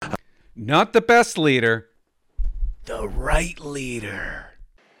Not the best leader, the right leader.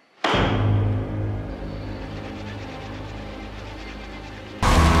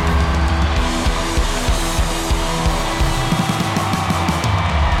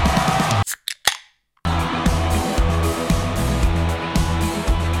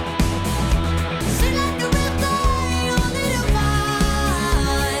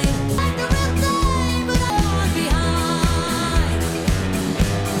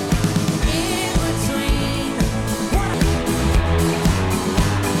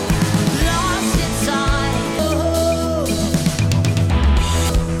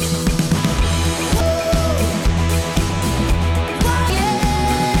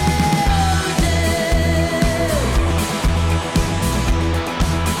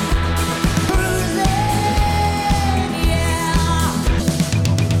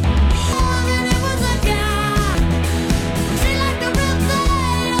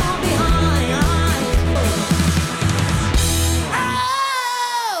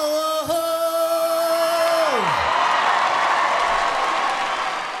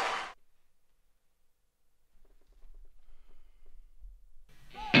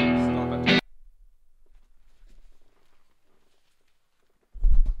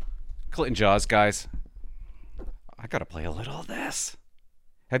 Clinton Jaws, guys. I gotta play a little of this.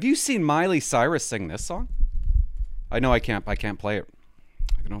 Have you seen Miley Cyrus sing this song? I know I can't play it.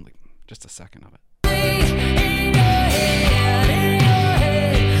 I can only just a second of it.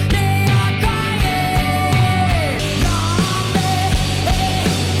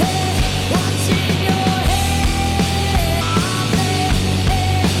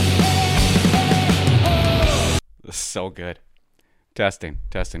 This is so good. Testing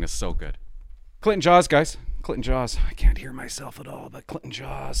is so good. Clinton Jaws, guys. Clinton Jaws. I can't hear myself at all, but Clinton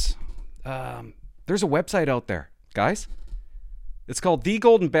Jaws. There's a website out there, guys. It's called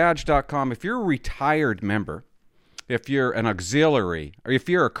thegoldenbadge.com. If you're a retired member, if you're an auxiliary, or if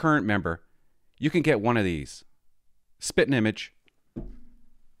you're a current member, you can get one of these. Spit an image.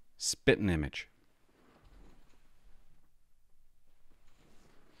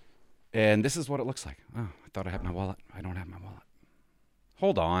 And this is what it looks like. Oh, I thought I had my wallet. I don't have my wallet.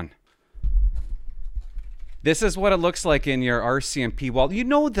 Hold on. This is what it looks like in your RCMP wallet. You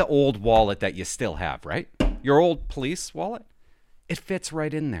know the old wallet that you still have, right? Your old police wallet? It fits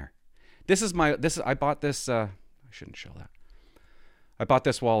right in there. I bought this, I shouldn't show that. I bought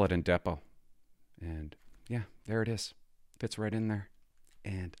this wallet in Depot. And yeah, there it is. Fits right in there.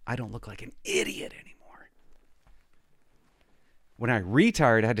 And I don't look like an idiot anymore. When I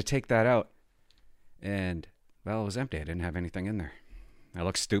retired, I had to take that out. And, well, it was empty. I didn't have anything in there. I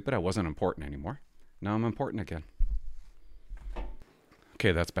looked stupid. I wasn't important anymore. Now I'm important again.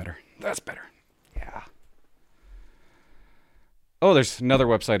 Okay, that's better. Yeah. Oh, there's another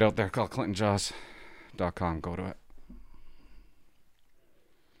website out there called clintonjaws.com. Go to it.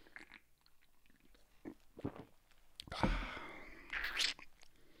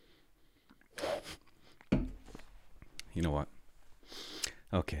 You know what?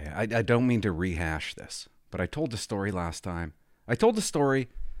 Okay, I don't mean to rehash this, but I told the story last time.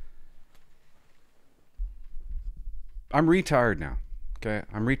 I'm retired now. Okay,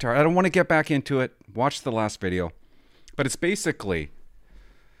 I'm retired. I don't want to get back into it. Watch the last video. But it's basically,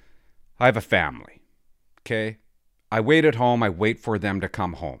 I have a family. Okay? I wait at home. I wait for them to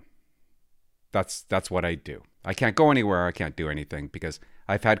come home. That's what I do. I can't go anywhere. I can't do anything because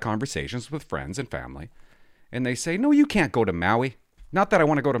I've had conversations with friends and family. And they say, no, you can't go to Maui. Not that I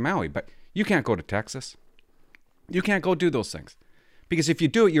want to go to Maui, but you can't go to Texas. You can't go do those things. Because if you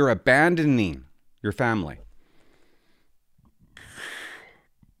do it, you're abandoning your family.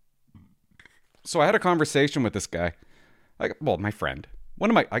 So I had a conversation with this guy. My friend.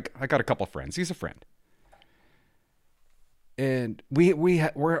 I got a couple of friends. He's a friend. And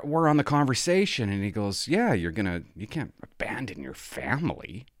we're on the conversation, and he goes, yeah, you can't abandon your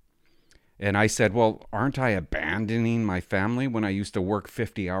family. And I said, well, aren't I abandoning my family when I used to work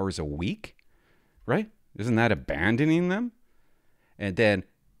 50 hours a week? Right? Isn't that abandoning them? And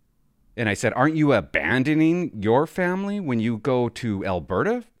I said, aren't you abandoning your family when you go to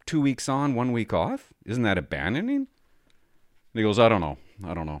Alberta 2 weeks on, 1 week off? Isn't that abandoning? And he goes, I don't know.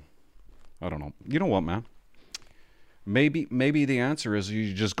 You know what, man? Maybe the answer is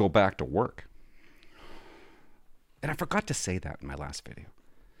you just go back to work. And I forgot to say that in my last video.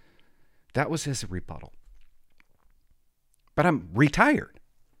 That was his rebuttal. But I'm retired.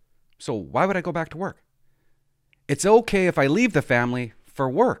 So why would I go back to work? It's okay if I leave the family for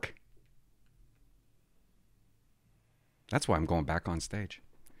work. That's why I'm going back on stage.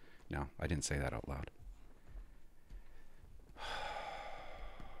 No, I didn't say that out loud.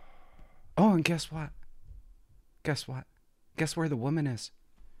 Oh, and guess what? Guess what? Guess where the woman is?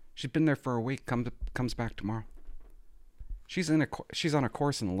 She's been there for a week. Comes back tomorrow. She's on a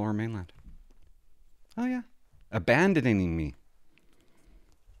course in the Lower Mainland. Oh yeah, abandoning me.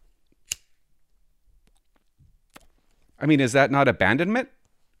 I mean, is that not abandonment?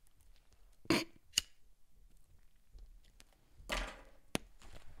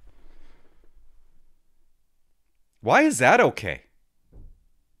 Why is that okay?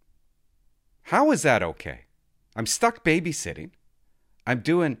 How is that okay? I'm stuck babysitting. I'm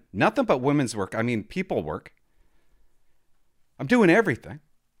doing nothing but women's work. I mean, people work. I'm doing everything.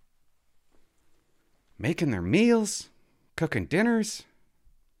 Making their meals, cooking dinners,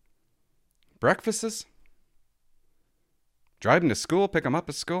 breakfasts, driving to school, pick them up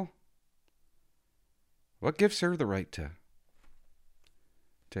at school. What gives her the right to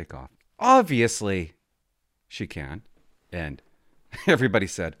take off? Obviously, she can. And everybody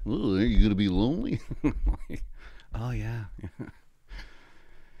said, "Oh, are you going to be lonely?" Oh, yeah.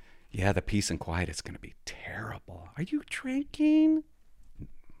 Yeah, the peace and quiet is going to be terrible. Are you drinking?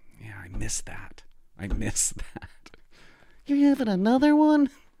 Yeah, I miss that. I miss that. You're having another one?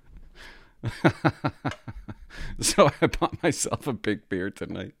 So I bought myself a big beer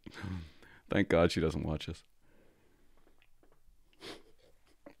tonight. Thank God she doesn't watch us.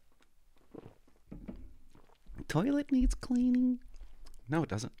 Toilet needs cleaning. No, it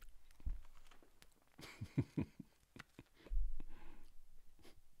doesn't.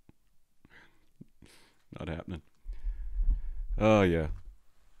 Not happening. Oh yeah.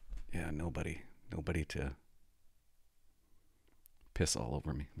 Yeah, nobody to piss all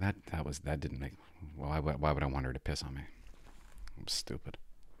over me. That didn't make. Why would I want her to piss on me? I'm stupid.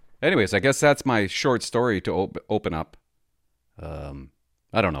 Anyways, I guess that's my short story to open up.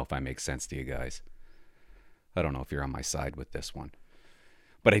 I don't know if I make sense to you guys. I don't know if you're on my side with this one.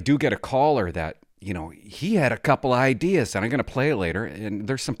 But I do get a caller that, he had a couple ideas, and I'm going to play it later, and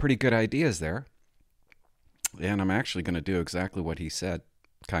there's some pretty good ideas there. And I'm actually going to do exactly what he said,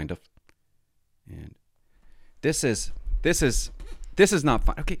 kind of. And this is not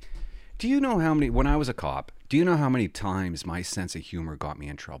fun. Okay, do you know how many, when I was a cop, do you know how many times my sense of humor got me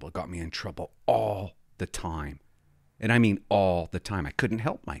in trouble? It got me in trouble all the time. And I mean all the time. I couldn't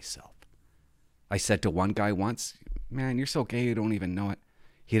help myself. I said to one guy once, "Man, you're so gay you don't even know it."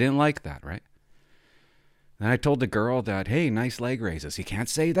 He didn't like that, right? Then I told the girl that, "Hey, nice leg raises." You can't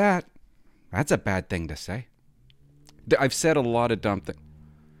say that. That's a bad thing to say. I've said a lot of dumb things.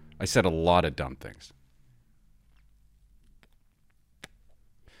 I said a lot of dumb things.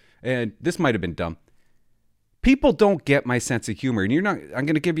 And this might have been dumb. People don't get my sense of humor. And I'm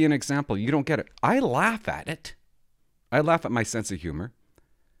going to give you an example. You don't get it. I laugh at it. I laugh at my sense of humor.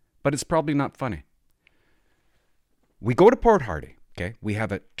 But it's probably not funny. We go to Port Hardy. Okay. We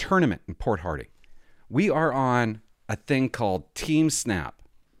have a tournament in Port Hardy. We are on a thing called Team Snap.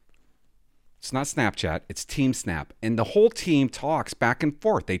 It's not Snapchat, it's Team Snap. And the whole team talks back and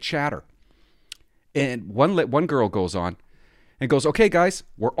forth. They chatter. And one girl goes on and goes, "Okay, guys,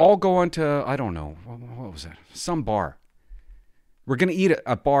 we're all going to, I don't know, what was it? Some bar. We're going to eat at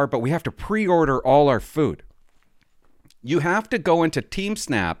a bar, but we have to pre-order all our food. You have to go into Team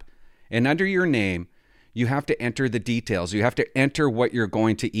Snap, and under your name, you have to enter the details. You have to enter what you're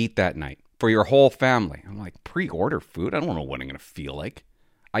going to eat that night for your whole family." I'm like, pre-order food? I don't know what I'm going to feel like.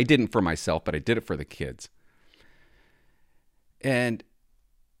 I didn't for myself, but I did it for the kids. And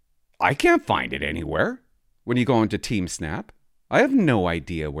I can't find it anywhere when you go into Team Snap. I have no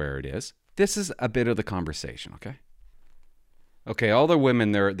idea where it is. This is a bit of the conversation, okay? Okay, all the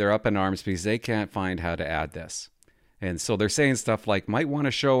women, they're up in arms because they can't find how to add this. And so they're saying stuff like, "Might want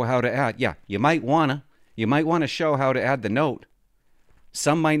to show how to add." Yeah, you might want to show how to add the note.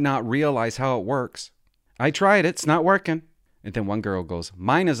 Some might not realize how it works. I tried it. It's not working. And then one girl goes,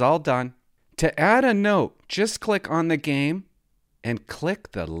 "Mine is all done. To add a note, just click on the game and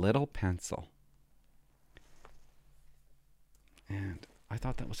click the little pencil." And I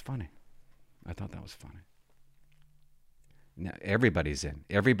thought that was funny. Now, everybody's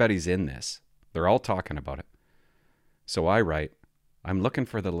in this. They're all talking about it. So I write, "I'm looking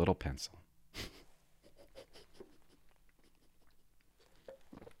for the little pencil."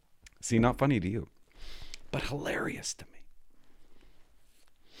 See, not funny to you, but hilarious to me.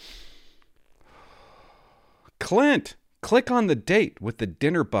 Clint, click on the date with the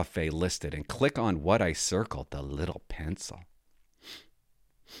dinner buffet listed and click on what I circled, the little pencil.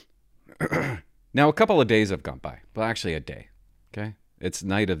 Now, a couple of days have gone by. Well, actually a day. Okay. It's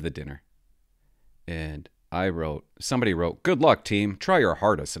night of the dinner. And somebody wrote, "Good luck, team. Try your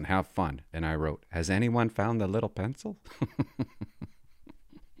hardest and have fun." And I wrote, "Has anyone found the little pencil?"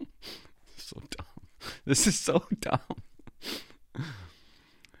 This is so dumb.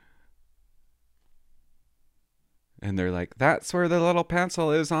 And they're like, that's where the little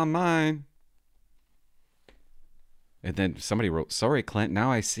pencil is on mine. And then somebody wrote, sorry, Clint,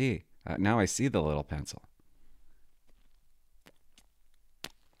 now I see. Now I see the little pencil.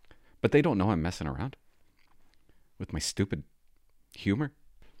 But they don't know I'm messing around with my stupid humor.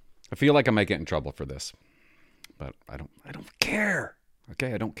 I feel like I might get in trouble for this. But I don't care.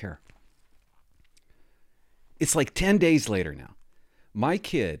 Okay, I don't care. It's like 10 days later now. My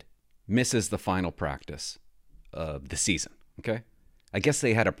kid misses the final practice of the season, okay? I guess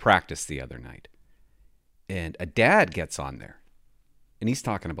they had a practice the other night. And a dad gets on there. And he's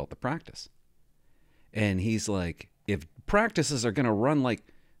talking about the practice. And he's like, if practices are going to run like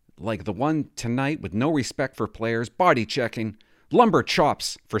the one tonight with no respect for players, body checking, lumber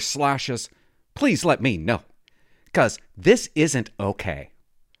chops for slashes, please let me know. Because this isn't okay.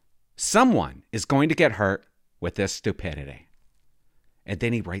 Someone is going to get hurt with this stupidity. And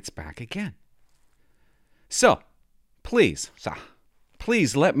then he writes back again. So, please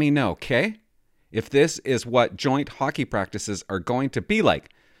let me know, okay? If this is what joint hockey practices are going to be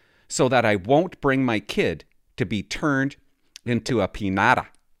like, so that I won't bring my kid to be turned into a pinata.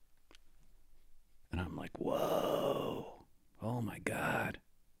 And I'm like, whoa, oh my God.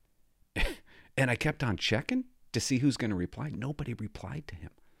 And I kept on checking to see who's going to reply. Nobody replied to him.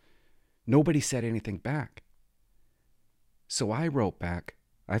 Nobody said anything back. So I wrote back,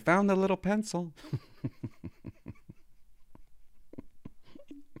 I found the little pencil.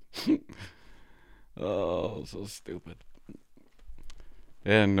 Oh, so stupid.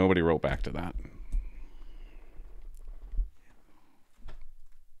 And nobody wrote back to that.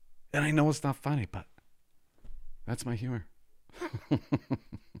 And I know it's not funny, but that's my humor.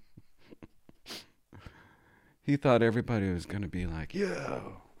 He thought everybody was going to be like, yeah,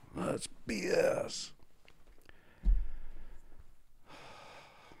 that's BS.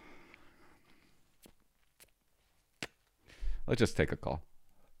 Let's just take a call.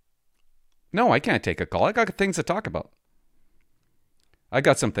 No, I can't take a call. I got things to talk about. I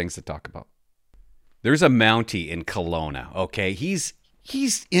got some things to talk about. There's a Mountie in Kelowna, okay? He's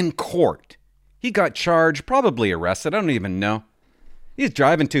in court. He got charged, probably arrested. I don't even know. He's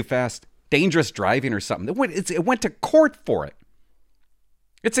driving too fast. Dangerous driving or something. It went to court for it.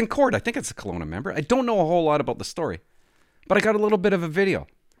 It's in court. I think it's a Kelowna member. I don't know a whole lot about the story. But I got a little bit of a video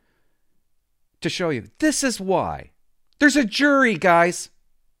to show you. This is why. There's a jury, guys.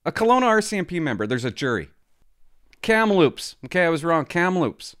 A Kelowna RCMP member. There's a jury. Kamloops. Okay, I was wrong.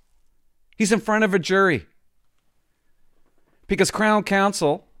 Kamloops. He's in front of a jury. Because Crown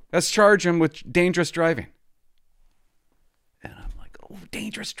Counsel has charged him with dangerous driving. And I'm like, oh,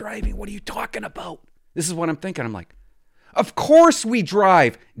 dangerous driving? What are you talking about? This is what I'm thinking. I'm like, of course we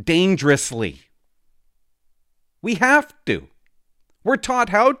drive dangerously. We have to. We're taught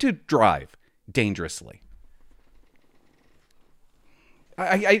how to drive dangerously.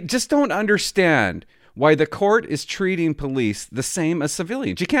 I just don't understand why the court is treating police the same as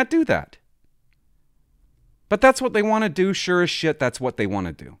civilians. You can't do that. But that's what they want to do. Sure as shit, that's what they want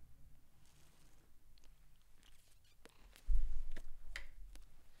to do.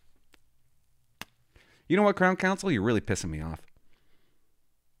 You know what, Crown Counsel? You're really pissing me off.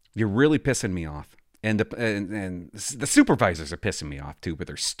 You're really pissing me off. And the supervisors are pissing me off too with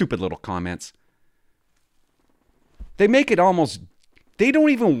their stupid little comments. They make it almost... They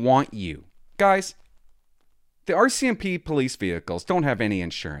don't even want you. Guys, the RCMP police vehicles don't have any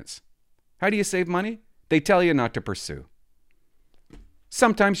insurance. How do you save money? They tell you not to pursue.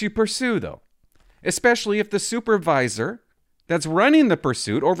 Sometimes you pursue, though. Especially if the supervisor that's running the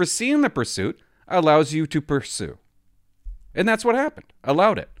pursuit, overseeing the pursuit, allows you to pursue. And that's what happened.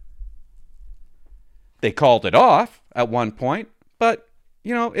 Allowed it. They called it off at one point, but,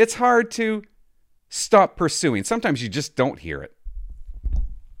 you know, it's hard to stop pursuing. Sometimes you just don't hear it.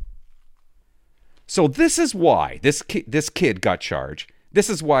 So this is why this kid got charged. This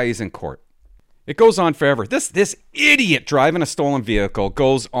is why he's in court. It goes on forever. This idiot driving a stolen vehicle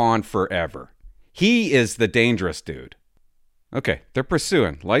goes on forever. He is the dangerous dude. Okay, they're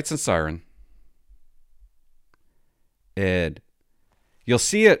pursuing. Lights and siren. And you'll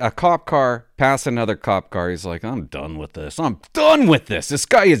see it, a cop car pass another cop car. He's like, I'm done with this. I'm done with this. This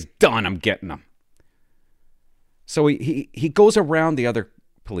guy is done. I'm getting him. So he goes around the other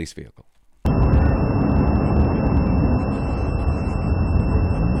police vehicle.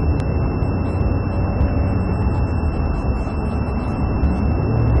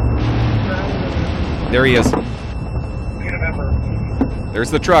 There he is.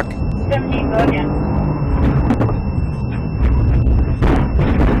 There's the truck. 17 million.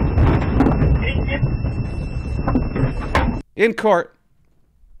 In court.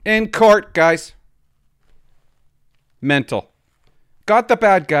 In court, guys. Mental. Got the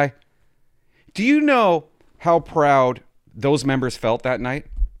bad guy. Do you know how proud those members felt that night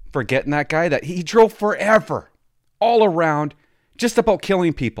for getting that guy? That he drove forever all around just about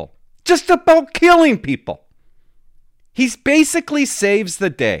killing people. Just about killing people. He basically saves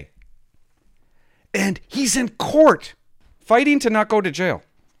the day. And he's in court fighting to not go to jail.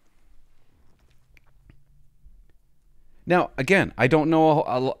 Now, again, I don't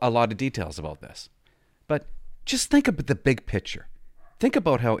know a lot of details about this, but just think about the big picture. Think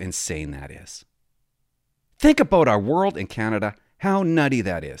about how insane that is. Think about our world in Canada, how nutty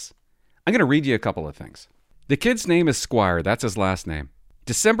that is. I'm going to read you a couple of things. The kid's name is Squire. That's his last name.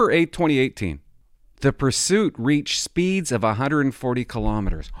 December 8, 2018. The pursuit reached speeds of 140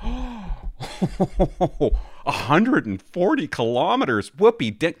 kilometers. 140 kilometers.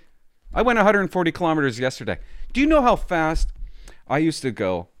 Whoopee dick. I went 140 kilometers yesterday. Do you know how fast I used to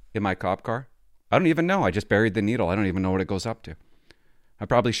go in my cop car? I don't even know. I just buried the needle. I don't even know what it goes up to. I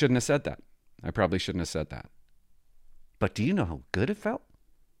probably shouldn't have said that. But do you know how good it felt?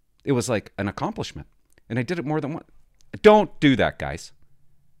 It was like an accomplishment. And I did it more than once. Don't do that, guys.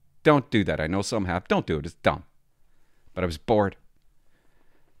 Don't do that. I know some have. Don't do it. It's dumb. But I was bored.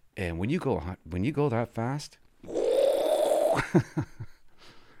 And when you go that fast,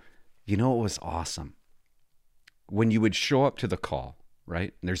 you know what was awesome? When you would show up to the call,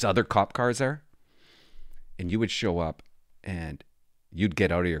 right? And there's other cop cars there. And you would show up and you'd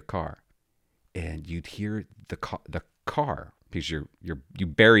get out of your car and you'd hear the car because you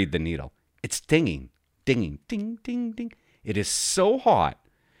buried the needle. It's dinging, ding, ding, ding. It is so hot.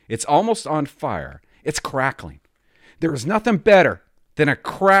 It's almost on fire. It's crackling. There is nothing better than a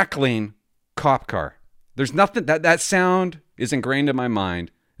crackling cop car. There's nothing that sound is ingrained in my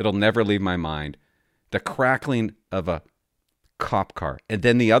mind. It'll never leave my mind. The crackling of a cop car. And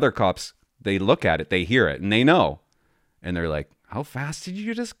then the other cops, they look at it, they hear it, and they know. And they're like, how fast did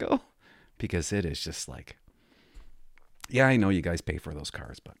you just go? Because it is just like, yeah, I know you guys pay for those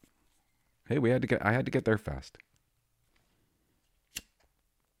cars, but hey, I had to get there fast.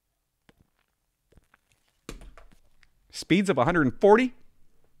 Speeds of 140?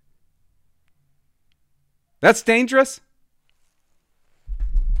 That's dangerous?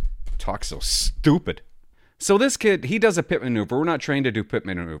 Talk so stupid. So this kid, he does a pit maneuver. We're not trained to do pit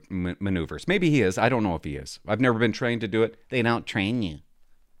maneuvers. Maybe he is. I don't know if he is. I've never been trained to do it. They don't train you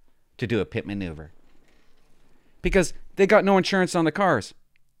to do a pit maneuver. Because they got no insurance on the cars.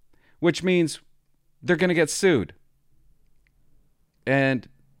 Which means they're going to get sued. And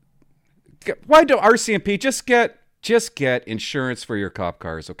why don't RCMP just get insurance for your cop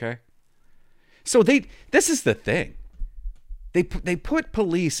cars, okay? So this is the thing. They put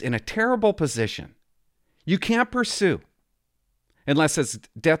police in a terrible position. You can't pursue unless it's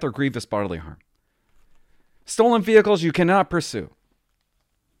death or grievous bodily harm. Stolen vehicles you cannot pursue.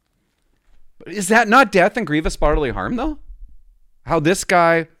 But is that not death and grievous bodily harm, though? How this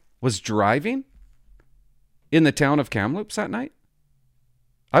guy was driving in the town of Kamloops that night?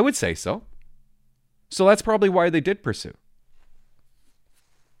 I would say so. So that's probably why they did pursue.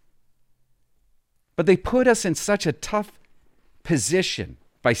 But they put us in such a tough position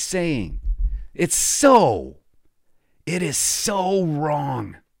by saying it is so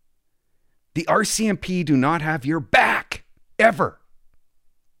wrong. The RCMP do not have your back ever.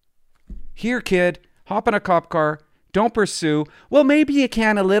 Here, kid, hop in a cop car, don't pursue. Well, maybe you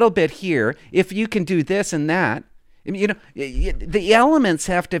can a little bit here if you can do this and that. I mean, the elements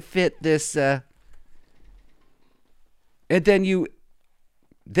have to fit this. And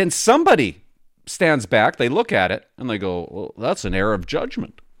then somebody stands back, they look at it, and they go, well, that's an error of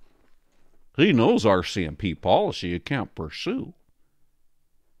judgment. He knows RCMP policy, you can't pursue.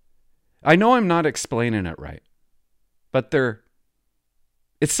 I know I'm not explaining it right, but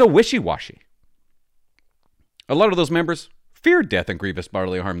it's so wishy-washy. A lot of those members feared death and grievous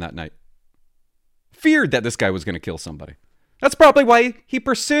bodily harm that night. Feared that this guy was going to kill somebody. That's probably why he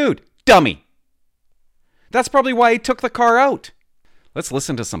pursued. Dummy. That's probably why he took the car out. Let's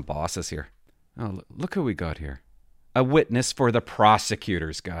listen to some bosses here. Oh, look who we got here. A witness for the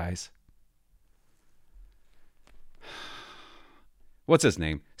prosecutors, guys. What's his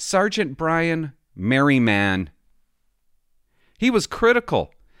name? Sergeant Brian Merriman. He was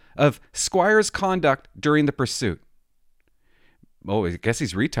critical of Squire's conduct during the pursuit. Oh, I guess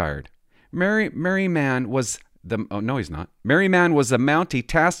he's retired. Merriman was no, he's not. Merriman was the Mountie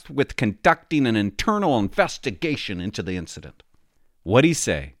tasked with conducting an internal investigation into the incident. What'd he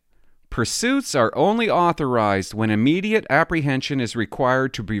say? Pursuits are only authorized when immediate apprehension is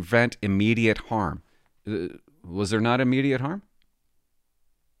required to prevent immediate harm. Was there not immediate harm?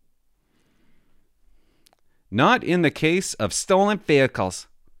 Not in the case of stolen vehicles,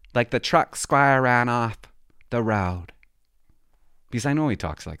 like the truck Squire ran off the road. Because I know he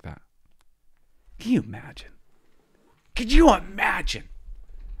talks like that. Can you imagine? Could you imagine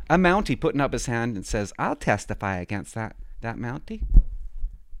a Mountie putting up his hand and says, I'll testify against that Mountie?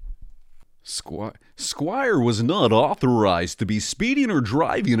 Squire was not authorized to be speeding or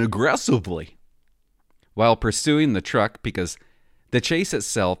driving aggressively while pursuing the truck because the chase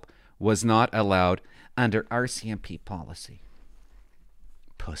itself was not allowed under RCMP policy.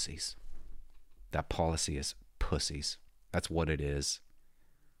 Pussies. That policy is pussies. That's what it is.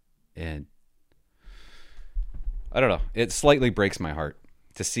 And I don't know. It slightly breaks my heart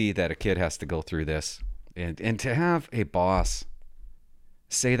to see that a kid has to go through this. And to have a boss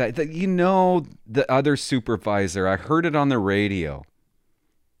say that the other supervisor, I heard it on the radio.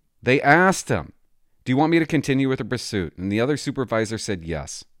 They asked him, do you want me to continue with the pursuit? And the other supervisor said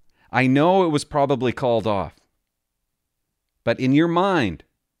yes. I know it was probably called off. But in your mind,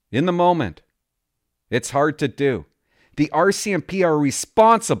 in the moment, it's hard to do. The RCMP are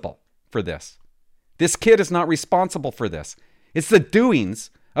responsible for this. This kid is not responsible for this. It's the doings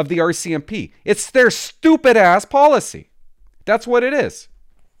of the RCMP. It's their stupid ass policy. That's what it is.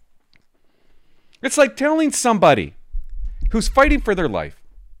 It's like telling somebody who's fighting for their life,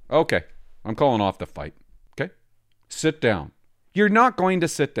 okay, I'm calling off the fight. Okay? Sit down. You're not going to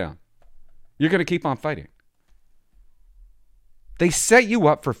sit down. You're going to keep on fighting. They set you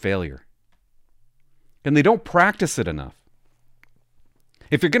up for failure. And they don't practice it enough.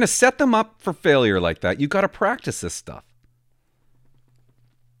 If you're going to set them up for failure like that, you got to practice this stuff.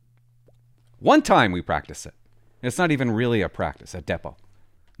 One time we practice it. It's not even really a practice, a depot.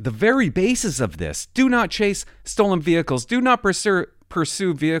 The very basis of this, do not chase stolen vehicles. Do not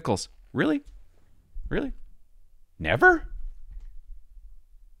pursue vehicles. Really? Really? Never?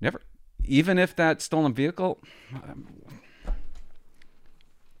 Never? Even if that stolen vehicle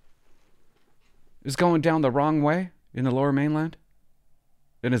is going down the wrong way in the Lower Mainland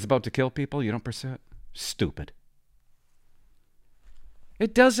and is about to kill people, you don't pursue it? Stupid.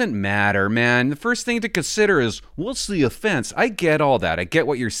 It doesn't matter, man. The first thing to consider is, what's the offense? I get all that. I get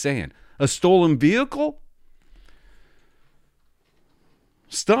what you're saying. A stolen vehicle?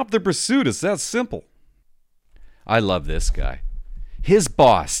 Stop the pursuit. It's that simple. I love this guy. His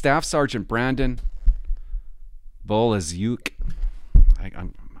boss, Staff Sergeant Brandon Bolaziuk.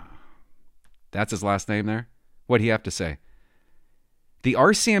 That's his last name there. What'd he have to say? The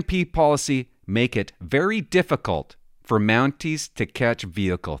RCMP policy make it very difficult for Mounties to catch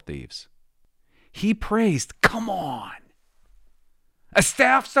vehicle thieves. He praised, come on. A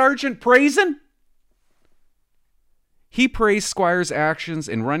staff sergeant praising? He praised Squire's actions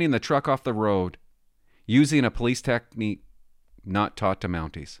in running the truck off the road using a police technique not taught to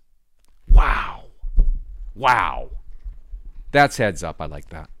Mounties. Wow. Wow. That's heads up. I like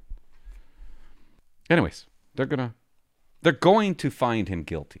that. Anyways, they're going to find him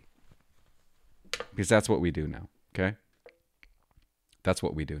guilty. Because that's what we do now. Okay? That's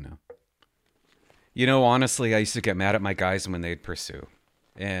what we do now. You know, honestly, I used to get mad at my guys when they'd pursue.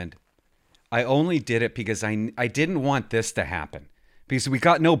 And I only did it because I didn't want this to happen. Because we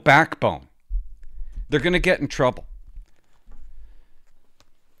got no backbone. They're going to get in trouble.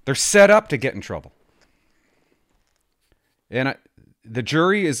 They're set up to get in trouble. And the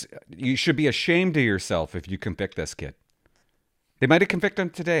jury you should be ashamed of yourself if you convict this kid. They might have convicted him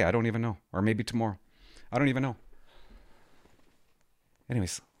today. I don't even know. Or maybe tomorrow. I don't even know.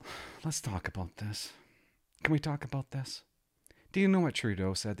 Anyways, let's talk about this. Can we talk about this? Do you know what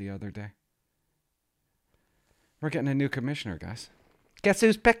Trudeau said the other day? We're getting a new commissioner, guys. Guess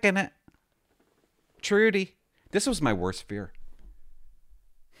who's picking it? Trudy. This was my worst fear.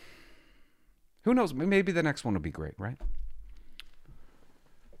 Who knows? Maybe the next one will be great, right?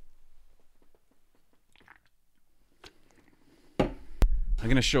 I'm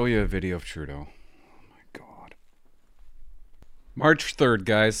going to show you a video of Trudeau. March 3rd,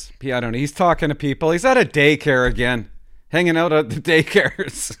 guys. I don't know. He's talking to people. He's at a daycare again. Hanging out at the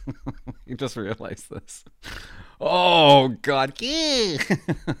daycares. You just realized this. Oh, God. Oh,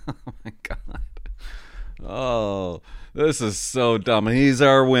 my God. Oh, this is so dumb. He's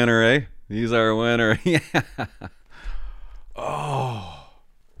our winner, eh? He's our winner. Yeah. Oh,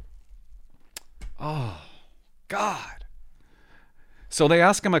 God. So they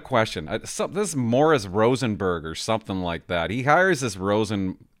ask him a question. This is Morris Rosenberg or something like that. He hires this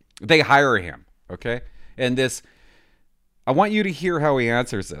they hire him, okay? And I want you to hear how he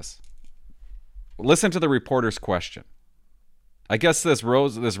answers this. Listen to the reporter's question. I guess this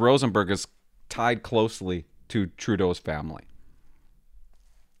Rosenberg is tied closely to Trudeau's family.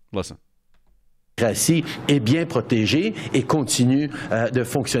 Listen. Démocratie est bien protégée et continue de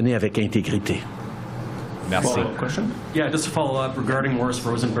fonctionner avec intégrité. Merci. Follow-up question? Yeah, just to follow up regarding Morris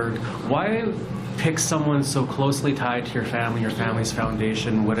Rosenberg, why pick someone so closely tied to your family, your family's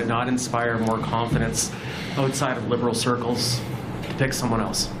foundation? Would it not inspire more confidence outside of Liberal circles to pick someone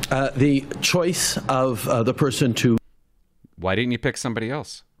else? The choice of the person to... Why didn't you pick somebody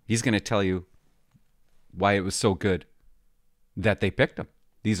else? He's going to tell you why it was so good that they picked him.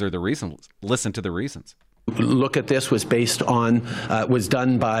 These are the reasons. Listen to the reasons. Look at this was based on, was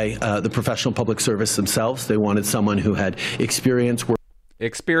done by the professional public service themselves. They wanted someone who had experience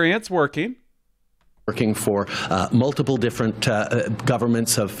working for multiple different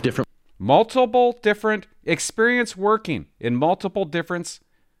governments of different... Multiple different experience working in multiple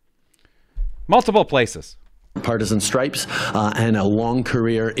places. Partisan stripes and a long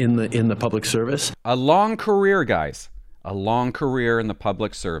career in the public service. A long career, guys. A long career in the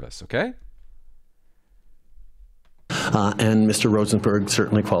public service, okay? And Mr. Rosenberg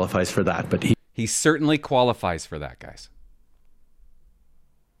certainly qualifies for that, but he certainly qualifies for that, guys.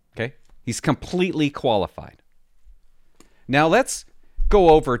 Okay? He's completely qualified. Now let's go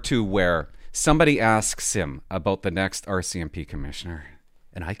over to where somebody asks him about the next RCMP commissioner.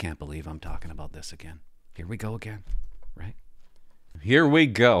 And I can't believe I'm talking about this again. Here we go again, right? Here we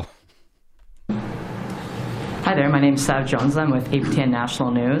go. Hi there, my name is Sav Jones. I'm with APTN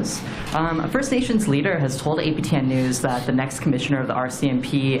National News. A First Nations leader has told APTN News that the next commissioner of the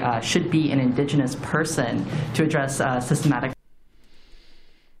RCMP should be an Indigenous person to address systematic...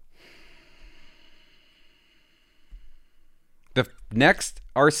 The next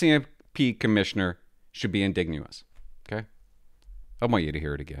RCMP commissioner should be Indigenous, okay? I want you to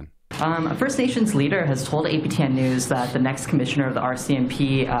hear it again. A First Nations leader has told APTN News that the next commissioner of the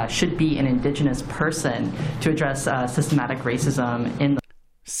RCMP should be an Indigenous person to address systematic racism in the...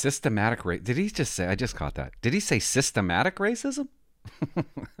 Systematic race? Did he just say, I just caught that. Did he say systematic racism?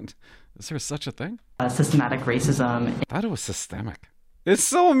 Is there such a thing? Systematic racism. I thought it was systemic. It's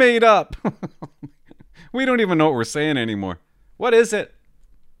so made up. We don't even know what we're saying anymore. What is it?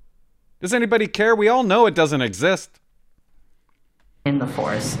 Does anybody care? We all know it doesn't exist. In the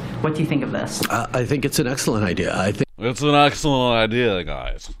force. What do you think of this? I think it's an excellent idea. I think it's an excellent idea,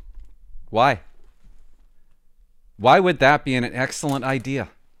 guys. Why? Why would that be an excellent idea?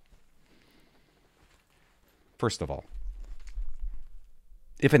 First of all,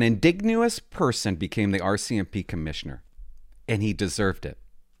 if an indigenous person became the RCMP commissioner and he deserved it,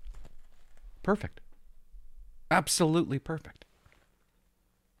 perfect. Absolutely perfect.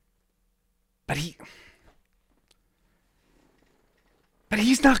 But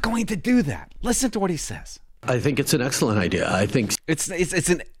he's not going to do that. Listen to what he says. I think it's an excellent idea. I think it's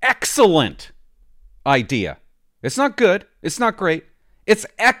an excellent idea. It's not good. It's not great. It's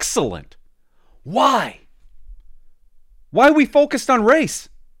excellent. Why? Why are we focused on race?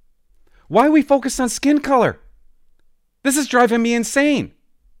 Why are we focused on skin color? This is driving me insane.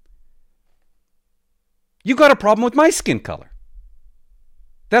 You got a problem with my skin color.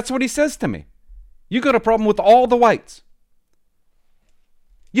 That's what he says to me. You got a problem with all the whites.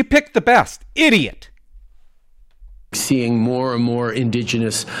 You picked the best. Idiot. Seeing more and more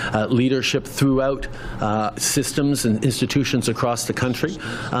Indigenous leadership throughout systems and institutions across the country.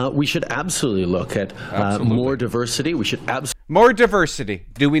 We should absolutely look at more diversity. We should more diversity.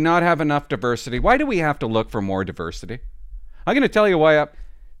 Do we not have enough diversity? Why do we have to look for more diversity? I'm going to tell you why.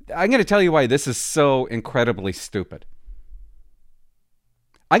 I'm going to tell you why this is so incredibly stupid.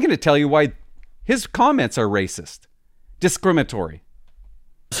 I'm going to tell you why his comments are racist, discriminatory.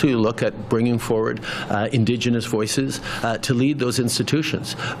 To look at bringing forward Indigenous voices to lead those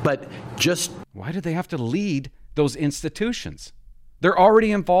institutions. But just... Why do they have to lead those institutions? They're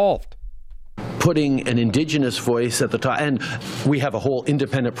already involved. Putting an Indigenous voice at the top, and we have a whole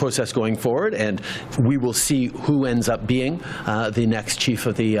independent process going forward, and we will see who ends up being the next chief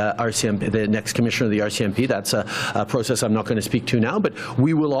of the RCMP, the next commissioner of the RCMP. That's a process I'm not going to speak to now, but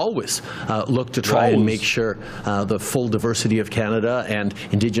we will always look to try and make sure the full diversity of Canada and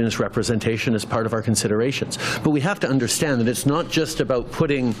Indigenous representation is part of our considerations. But we have to understand that it's not just about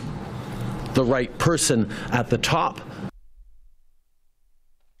putting the right person at the top.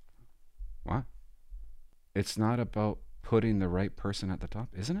 What? It's not about putting the right person at the top,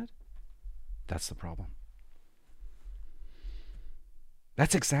 isn't it? That's the problem.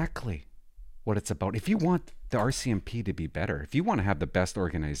 That's exactly what it's about. If you want the RCMP to be better, if you want to have the best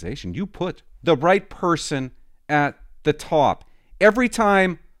organization, you put the right person at the top every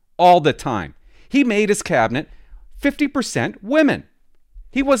time, all the time. He made his cabinet 50% women.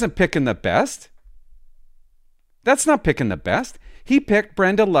 He wasn't picking the best. That's not picking the best. He picked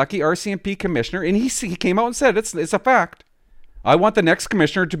Brenda Lucki, RCMP commissioner, and he came out and said it's a fact. I want the next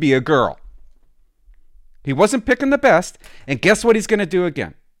commissioner to be a girl. He wasn't picking the best, and guess what he's going to do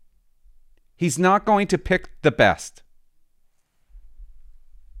again? He's not going to pick the best.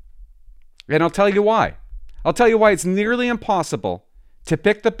 And I'll tell you why. I'll tell you why it's nearly impossible to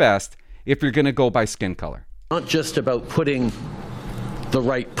pick the best if you're going to go by skin color. Not just about putting the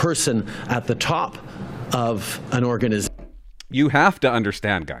right person at the top of an organization. You have to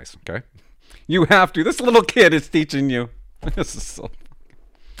understand, guys, okay? You have to. This little kid is teaching you. This is so...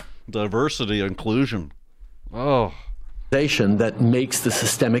 Diversity, inclusion. Oh. That makes the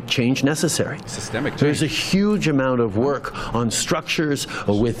systemic change necessary. Systemic change. There's a huge amount of work on structures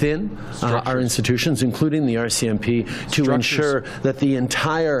within our institutions, including the RCMP, to ensure that the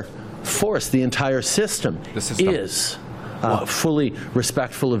entire force, the entire system is fully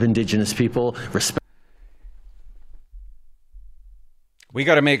respectful of Indigenous people. We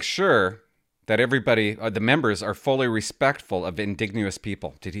got to make sure that everybody, the members, are fully respectful of Indigenous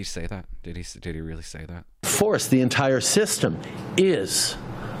people. Did he say that? Did he really say that? Force, the entire system is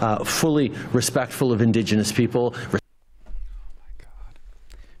fully respectful of Indigenous people. Oh my God.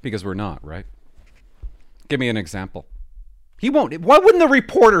 Because we're not, right? Give me an example. He won't. Why wouldn't the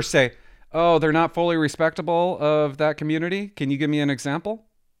reporter say, oh, they're not fully respectable of that community? Can you give me an example?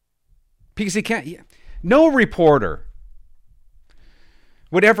 Because he can't. No reporter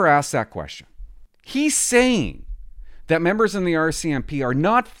would ever ask that question. He's saying that members in the RCMP are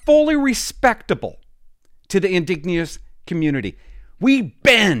not fully respectable to the Indigenous community. We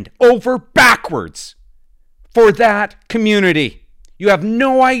bend over backwards for that community. You have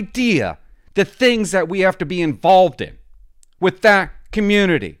no idea the things that we have to be involved in with that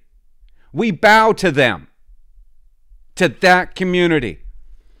community. We bow to them, to that community.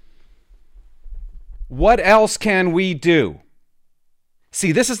 What else can we do?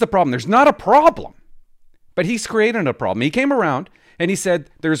 See, this is the problem. There's not a problem, but he's created a problem. He came around and he said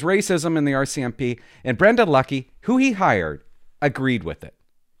there's racism in the RCMP, and Brenda Lucki, who he hired, agreed with it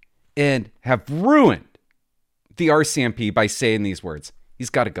and have ruined the RCMP by saying these words. He's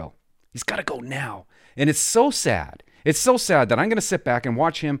got to go. He's got to go now. And it's so sad. It's so sad that I'm going to sit back and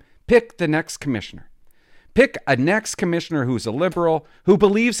watch him pick the next commissioner. Pick a next commissioner who's a liberal, who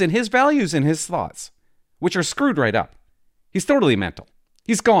believes in his values and his thoughts, which are screwed right up. He's totally mental.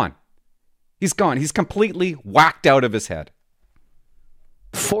 He's gone. He's gone. He's completely whacked out of his head.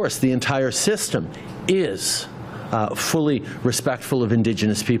 Force, the entire system is fully respectful of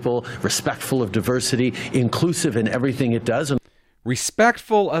Indigenous people, respectful of diversity, inclusive in everything it does.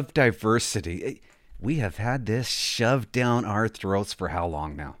 Respectful of diversity. We have had this shoved down our throats for how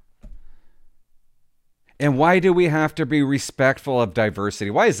long now? And why do we have to be respectful of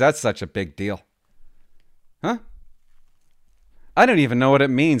diversity? Why is that such a big deal? Huh? I don't even know what it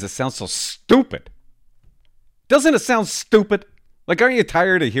means. It sounds so stupid. Doesn't it sound stupid? Like, aren't you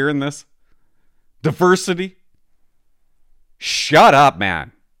tired of hearing this? Diversity? Shut up,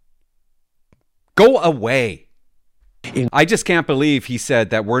 man. Go away. I just can't believe he said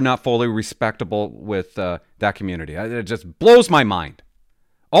that we're not fully respectable with that community. It just blows my mind.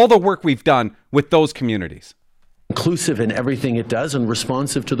 All the work we've done with those communities. Inclusive in everything it does and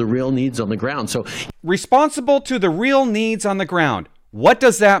responsive to the real needs on the ground. So, responsible to the real needs on the ground. What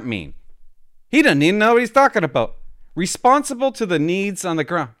does that mean? He doesn't even know what he's talking about. Responsible to the needs on the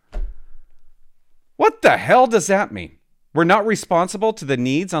ground. What the hell does that mean? We're not responsible to the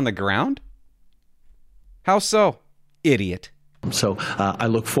needs on the ground? How so? Idiot. So I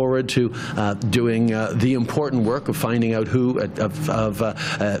look forward to doing the important work of finding out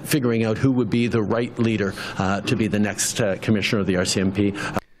figuring out who would be the right leader to be the next commissioner of the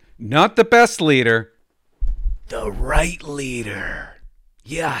RCMP. Not the best leader, the right leader.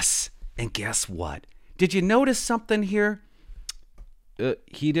 Yes. And guess what? Did you notice something here?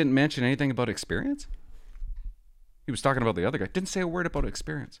 He didn't mention anything about experience. He was talking about the other guy. Didn't say a word about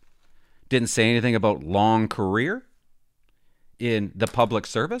experience. Didn't say anything about long career in the public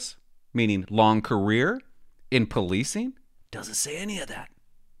service, meaning long career in policing. Doesn't say any of that.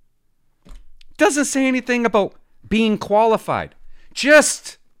 Doesn't say anything about being qualified.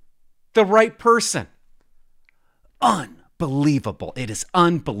 Just the right person. Unbelievable. It is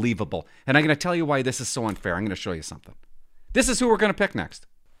unbelievable. And I'm going to tell you why this is so unfair. I'm going to show you something. This is who we're going to pick next.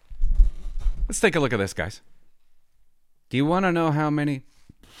 Let's take a look at this, guys. Do you want to know how many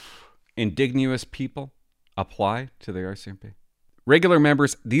Indigenous people apply to the RCMP? Regular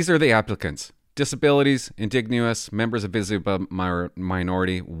members, these are the applicants. Disabilities, Indigenous, members of visible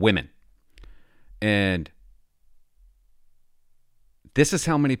minority, women. And this is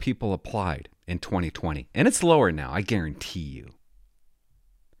how many people applied. in 2020. And it's lower now, I guarantee you.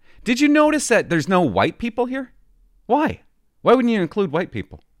 Did you notice that there's no white people here? Why? Why wouldn't you include white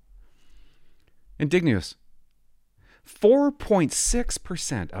people? Indigenous.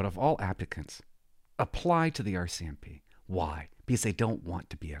 4.6% out of all applicants apply to the RCMP. Why? Because they don't want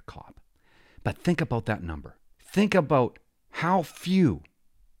to be a cop. But think about that number. Think about how few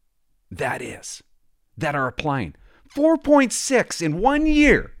that is that are applying. 4.6 in 1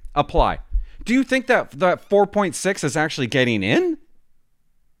 year apply. Do you think that 4.6 is actually getting in?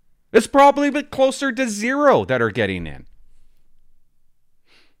 It's probably a bit closer to 0 that are getting in.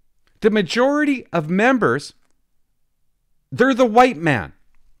 The majority of members, they're the white man.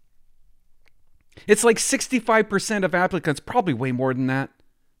 It's like 65% of applicants, probably way more than that.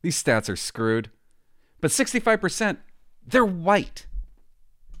 These stats are screwed. But 65%, they're white.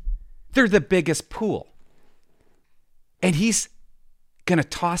 They're the biggest pool. And he's going to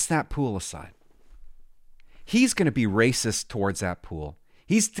toss that pool aside. He's going to be racist towards that pool.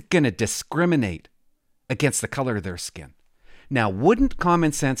 He's going to discriminate against the color of their skin. Now, wouldn't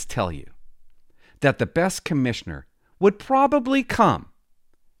common sense tell you that the best commissioner would probably come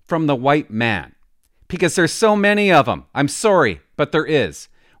from the white man? Because there's so many of them. I'm sorry, but there is.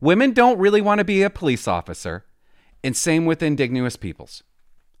 Women don't really want to be a police officer, and same with indigenous peoples.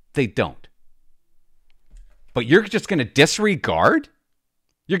 They don't. But you're just going to disregard?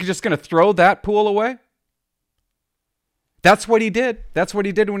 You're just going to throw that pool away? That's what he did. That's what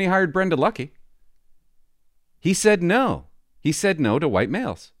he did when he hired Brenda Lucki. He said no. He said no to white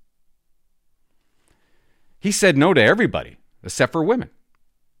males. He said no to everybody, except for women.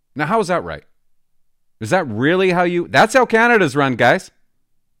 Now, how is that right? Is that really how you... That's how Canada's run, guys.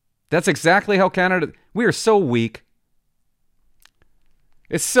 That's exactly how Canada... We are so weak.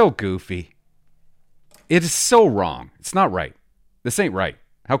 It's so goofy. It is so wrong. It's not right. This ain't right.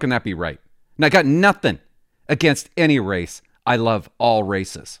 How can that be right? And I got nothing against any race. I love all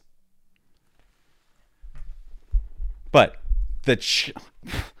races. But the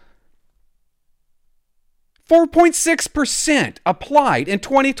 4.6% applied in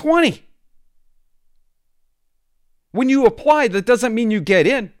 2020. When you apply, that doesn't mean you get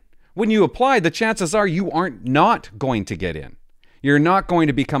in. When you apply, the chances are you aren't not going to get in. You're not going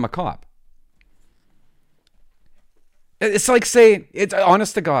to become a cop. It's like saying, it's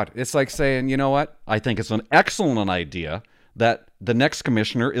honest to God, it's like saying, you know what? I think it's an excellent idea that the next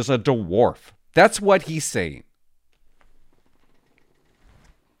commissioner is a dwarf. That's what he's saying.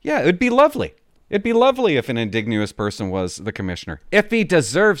 Yeah, it'd be lovely. It'd be lovely if an indigenous person was the commissioner. If he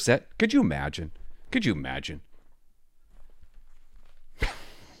deserves it. Could you imagine? Could you imagine?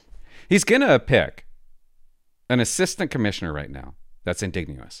 He's going to pick an assistant commissioner right now that's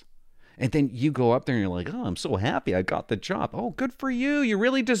indigenous. And then you go up there and you're like, oh, I'm so happy I got the job. Oh, good for you. You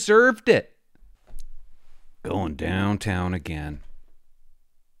really deserved it. Going downtown again.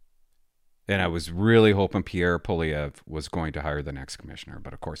 And I was really hoping Pierre Poilievre was going to hire the next commissioner.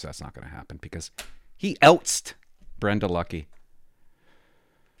 But of course, that's not going to happen because he ousted Brenda Lucki.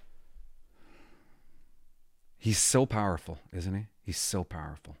 He's so powerful, isn't he? He's so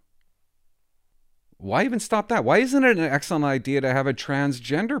powerful. Why even stop that? Why isn't it an excellent idea to have a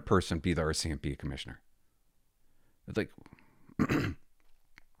transgender person be the RCMP commissioner? It's like, I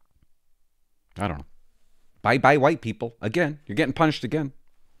don't know. Bye white people. Again, you're getting punished again.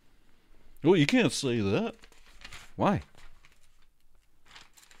 Well, you can't say that. Why?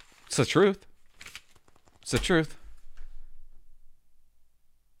 It's the truth. It's the truth.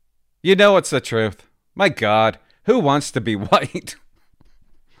 You know it's the truth. My God, who wants to be white?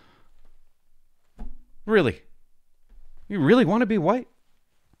 Really? You really want to be white?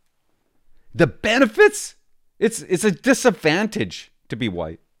 The benefits? It's a disadvantage to be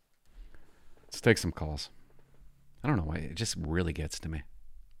white. Let's take some calls. I don't know why. It just really gets to me.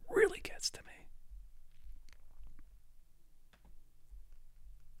 Really gets to me.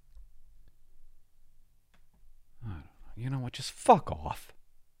 I don't know. You know what? Just fuck off.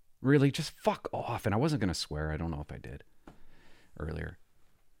 Really, just fuck off. And I wasn't going to swear. I don't know if I did earlier.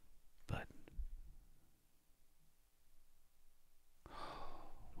 But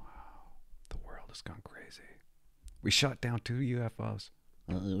has gone crazy. We shot down 2 UFOs.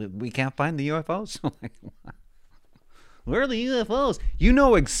 We can't find the UFOs? Where are the UFOs? You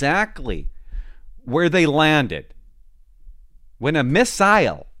know exactly where they landed. When a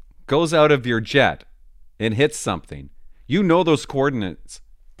missile goes out of your jet and hits something, you know those coordinates.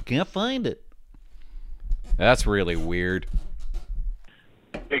 Can't find it. That's really weird.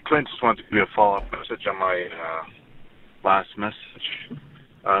 Hey, Clint, just wanted to give you a follow-up message on my last message.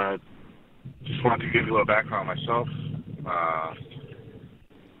 Just wanted to give you a little background on myself.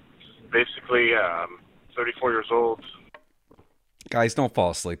 basically, I'm 34 years old. Guys, don't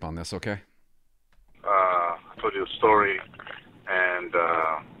fall asleep on this, okay? I told you the story, and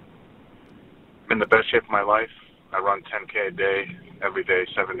I'm in the best shape of my life. I run 10K a day, every day,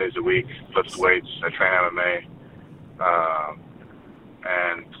 7 days a week, lift weights, I train MMA,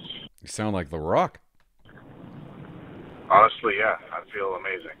 and You sound like The Rock. honestly, yeah, I feel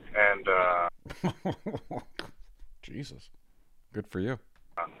amazing. And Jesus. Good for you.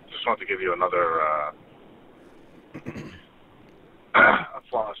 just wanted to give you another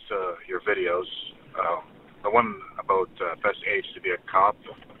applause to your videos. The one about best age to be a cop.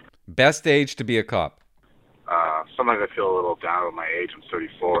 Best age to be a cop. Sometimes I feel a little down with my age. I'm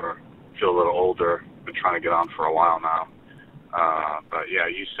 34. Feel a little older. Been trying to get on for a while now. But yeah,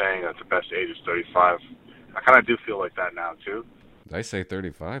 you saying that the best age is 35. I kind of do feel like that now too. Did I say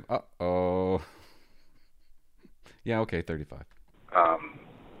 35? Uh-oh. Yeah, okay, 35.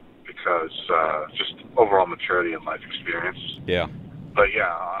 Because just overall maturity and life experience. Yeah. But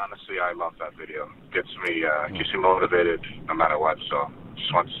yeah, honestly, I love that video. Keeps me motivated no matter what. So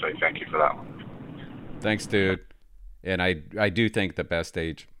just wanted to say thank you for that one. Thanks, dude. And I do think the best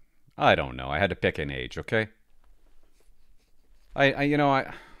age, I don't know. I had to pick an age, okay?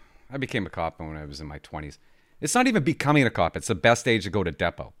 I became a cop when I was in my 20s. It's not even becoming a cop. It's the best age to go to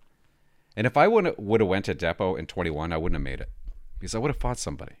depot. And if I would have went to depot in 21, I wouldn't have made it. Because I would have fought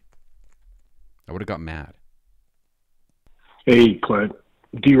somebody. I would have got mad. Hey, Clint.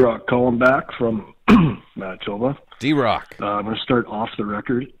 D-Rock calling back from Manitoba. D-Rock. I'm going to start off the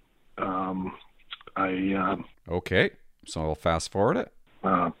record. Okay. So I'll fast forward it.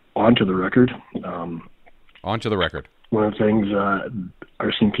 Onto the record. Onto the record. One of the things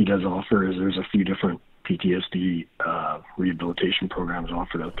RCMP does offer is there's a few different PTSD rehabilitation programs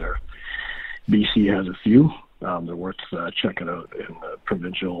offered out there. BC has a few. They're worth checking out, and the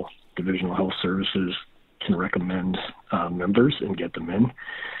Provincial Divisional Health Services can recommend members and get them in.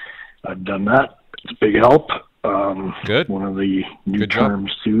 I've done that. It's a big help. Good. One of the new Good job.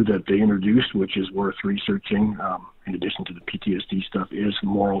 terms, too, that they introduced, which is worth researching, in addition to the PTSD stuff, is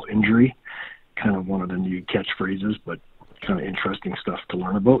moral injury. Kind of one of the new catchphrases, but kind of interesting stuff to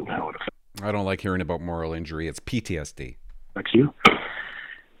learn about and how it I don't like hearing about moral injury. It's PTSD. affects you.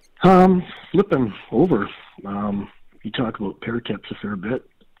 Flipping over, you talk about pair tips a fair bit.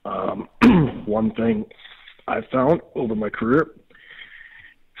 One thing I found over my career,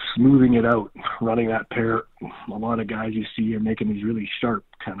 smoothing it out, running that pair. A lot of guys you see are making these really sharp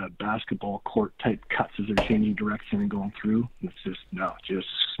kind of basketball court type cuts as they're changing direction and going through. It's just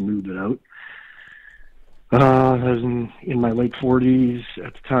smooth it out. I was in my late 40s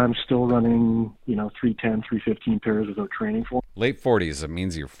at the time, still running, 310, 315 pairs without training for them. Late 40s. It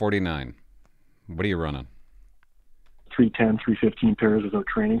means you're 49. What are you running? 310, 315 pairs without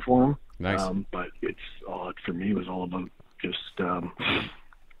training for them. Nice. But for me, it was all about just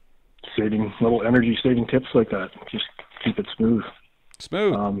saving little energy saving tips like that. Just keep it smooth.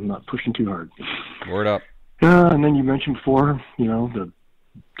 Smooth. Not pushing too hard. Word up. And then you mentioned before, the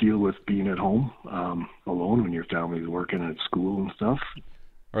deal with being at home alone when your family's working at school and stuff.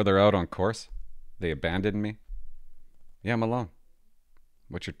 Or they're out on course. They abandoned me. Yeah, I'm alone.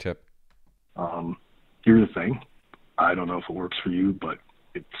 What's your tip? Here's the thing. I don't know if it works for you, but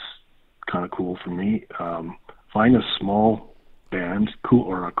it's kind of cool for me. Find a small band, a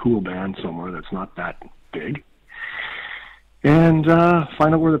cool band somewhere that's not that big, and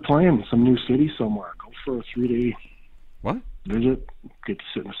find out where they're playing, some new city somewhere. Go for a 3-day What? visit, get to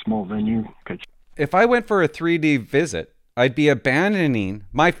sit in a small venue. If I went for a 3D visit, I'd be abandoning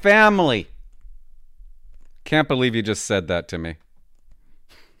my family. Can't believe you just said that to me.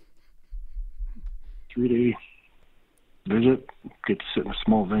 3-day visit, get to sit in a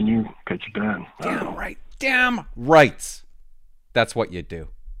small venue, catch a band. Damn right. Damn right. That's what you do.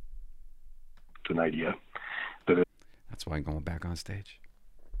 It's an idea. That's why I'm going back on stage.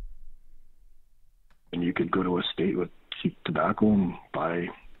 And you could go to a state with cheap tobacco and buy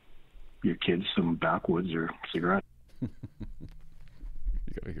your kids some backwoods or cigarettes. You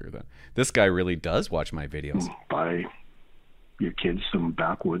gotta hear that. This guy really does watch my videos. Buy your kids some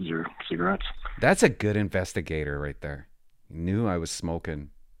backwoods or cigarettes. That's a good investigator right there. He knew I was smoking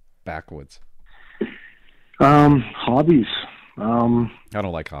backwoods. Hobbies. I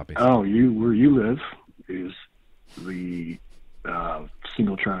don't like hobbies. Where you live is the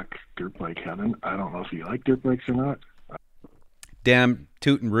single track dirt bike heaven. I don't know if you like dirt bikes or not. Damn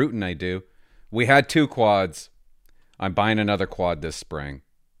tootin' rootin' I do. We had 2 quads. I'm buying another quad this spring.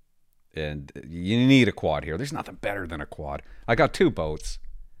 And you need a quad here. There's nothing better than a quad. I got 2 boats.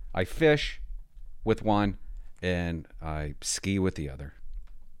 I fish with one and I ski with the other.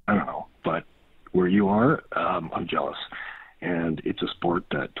 I don't know. where you are, I'm jealous. And it's a sport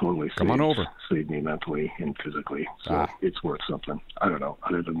that totally saved me mentally and physically. So it's worth something. I don't know.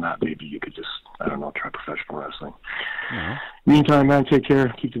 Other than that, maybe you could just, I don't know, try professional wrestling. No. Meantime, man, take care.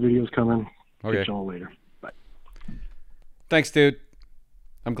 Keep the videos coming. Okay. Catch you all later. Bye. Thanks, dude.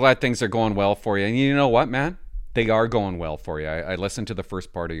 I'm glad things are going well for you. And you know what, man? They are going well for you. I listened to the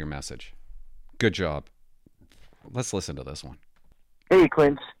first part of your message. Good job. Let's listen to this one. Hey,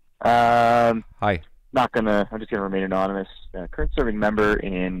 Clint. Hi. I'm just gonna remain anonymous. Current serving member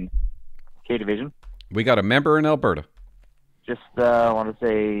in K Division. We got a member in Alberta. Just want to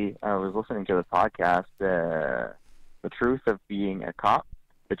say I was listening to the podcast, The Truth of Being a Cop,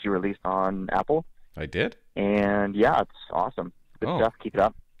 that you released on Apple. I did? And yeah, it's awesome. Good stuff. Keep it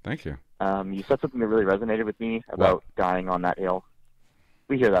up. Thank you. You said something that really resonated with me about dying on that hill.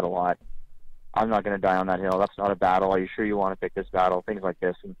 We hear that a lot. I'm not going to die on that hill. That's not a battle. Are you sure you want to pick this battle? Things like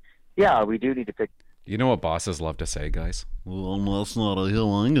this. And yeah, we do need to pick. You know what bosses love to say, guys? Well, that's not a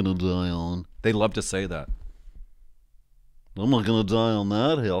hill I'm going to die on. They love to say that. I'm not going to die on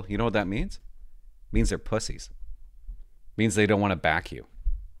that hill. You know what that means? It means they're pussies. It means they don't want to back you.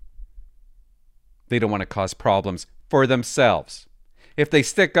 They don't want to cause problems for themselves. If they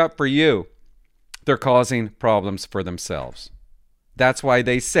stick up for you, they're causing problems for themselves. That's why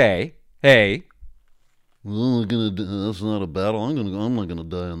they say, hey, that's not a battle. I'm not gonna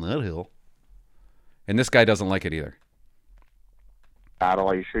die on that hill. And this guy doesn't like it either. Battle.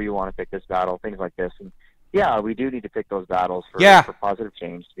 Are you sure you want to pick this battle? Things like this. And yeah, we do need to pick those battles for positive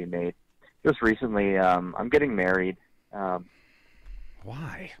change to be made. Just recently, I'm getting married. Why?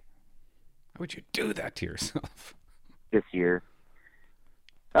 Why would you do that to yourself? This year.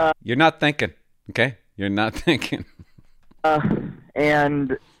 You're not thinking, okay? You're not thinking.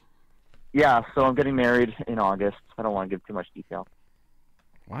 And yeah, so I'm getting married in August. I don't want to give too much detail.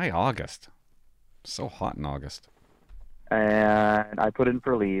 Why August? So hot in August. And I put in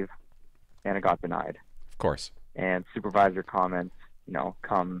for leave, and it got denied. Of course. And supervisor comments,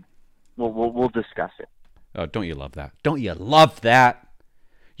 come. We'll discuss it. Oh, don't you love that? Don't you love that?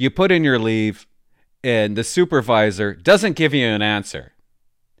 You put in your leave, and the supervisor doesn't give you an answer.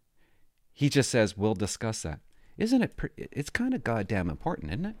 He just says, we'll discuss that. Isn't it? It's kind of goddamn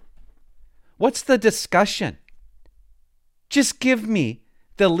important, isn't it? What's the discussion? Just give me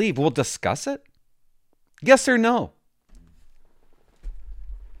the leave. We'll discuss it. Yes or no?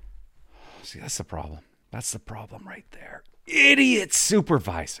 See, that's the problem. That's the problem right there. Idiot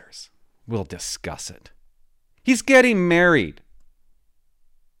supervisors. We'll discuss it. He's getting married.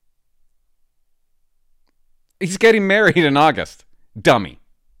 He's getting married in August. Dummy.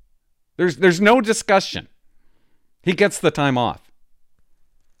 There's no discussion. He gets the time off.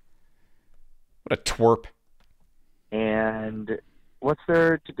 What a twerp. And what's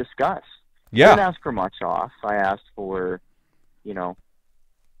there to discuss? Yeah. I didn't ask for much off. I asked for,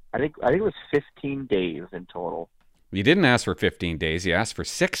 I think it was 15 days in total. You didn't ask for 15 days. You asked for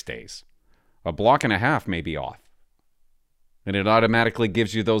 6 days. A block and a half may be off. And it automatically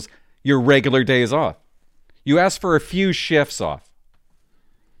gives you your regular days off. You asked for a few shifts off.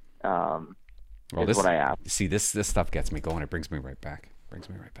 This is what I asked. See, this stuff gets me going. It brings me right back.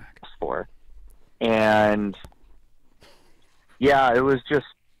 For. And yeah,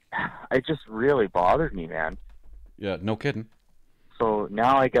 it just really bothered me, man. Yeah, no kidding. So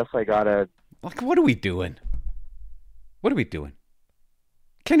now I guess I gotta. Like, what are we doing?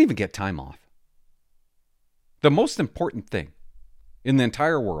 Can't even get time off. The most important thing in the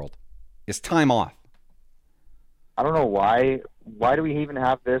entire world is time off. I don't know why. Why do we even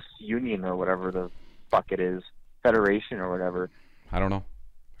have this union or whatever the fuck it is, federation or whatever? I don't know.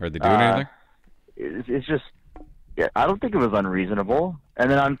 Are they doing anything? It's just, I don't think it was unreasonable. And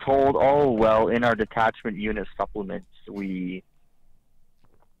then I'm told, oh well, in our detachment unit supplements, we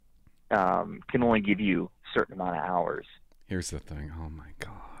can only give you a certain amount of hours. Here's the thing. Oh my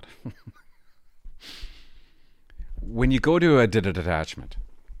God. When you go to a detachment,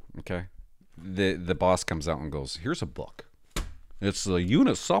 okay, the boss comes out and goes, here's a book. It's the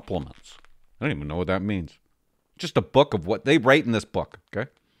unit supplements. I don't even know what that means. Just a book of what they write in this book, okay?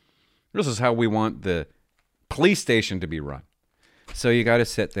 This is how we want the police station to be run. So you got to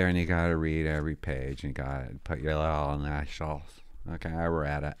sit there and you got to read every page and you got to put your little initials. Okay, I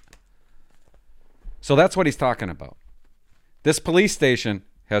read it. So that's what he's talking about. This police station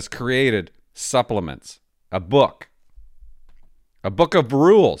has created supplements, a book of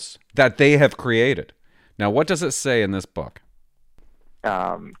rules that they have created. Now, what does it say in this book?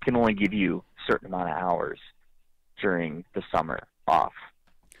 Can only give you a certain amount of hours during the summer off.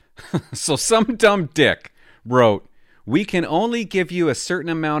 So some dumb dick wrote, we can only give you a certain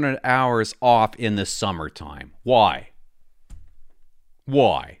amount of hours off in the summertime. Why?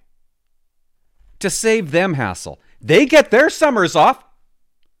 Why? To save them hassle. They get their summers off.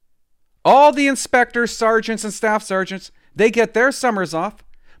 All the inspectors, sergeants, and staff sergeants, they get their summers off,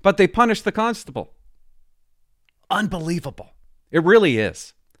 but they punish the constable. Unbelievable. It really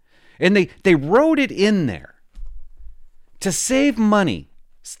is. And they wrote it in there to save money,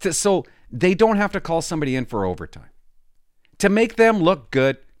 so they don't have to call somebody in for overtime. To make them look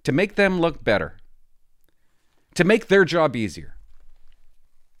good, to make them look better, to make their job easier.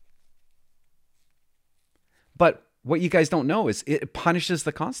 But what you guys don't know is it punishes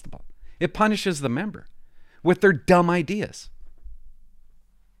the constable. It punishes the member with their dumb ideas.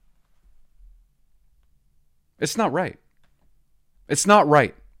 It's not right. It's not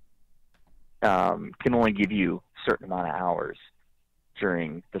right. Can only give you a certain amount of hours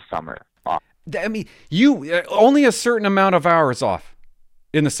during the summer off. I mean, you only a certain amount of hours off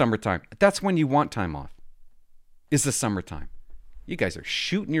in the summertime. That's when you want time off. Is the summertime. You guys are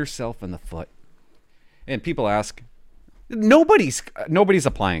shooting yourself in the foot. And people ask, nobody's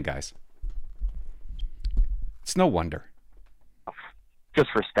applying, guys. It's no wonder.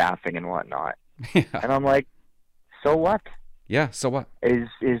 Just for staffing and whatnot. Yeah. And I'm like, so what? Yeah, so what?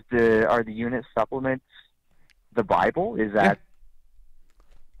 Are the unit supplements the Bible? Is that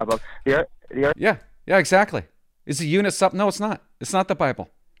above the Yeah, exactly. Is the unit something? No, it's not. It's not the Bible.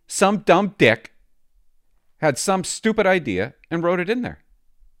 Some dumb dick had some stupid idea and wrote it in there.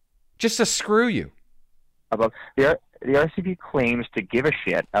 Just to screw you. Above the RCMP claims to give a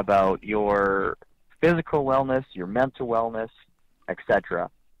shit about your physical wellness, your mental wellness, etc.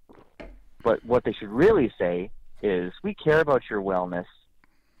 But what they should really say is, we care about your wellness,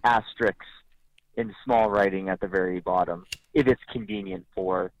 asterisks in small writing at the very bottom, if it's convenient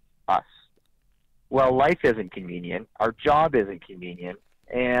for us. Well, life isn't convenient. Our job isn't convenient.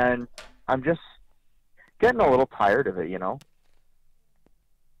 And I'm just getting a little tired of it, you know?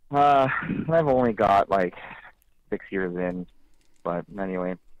 I've only got like 6 years in, but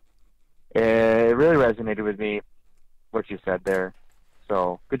anyway. It really resonated with me, what you said there.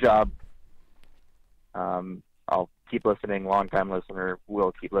 So, good job. I'll keep listening. Long-time listener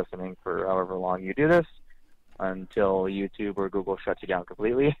will keep listening for however long you do this, until YouTube or Google shuts you down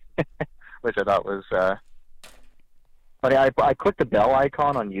completely, which I thought was funny. I clicked the bell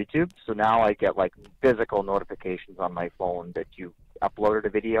icon on YouTube, so now I get like physical notifications on my phone that you uploaded a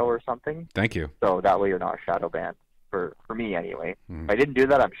video or something. Thank you. So that way you're not shadow banned, for me anyway. Mm. If I didn't do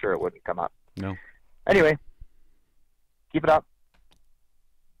that, I'm sure it wouldn't come up. No. Anyway, keep it up.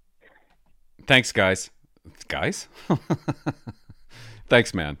 Thanks, guys. Guys?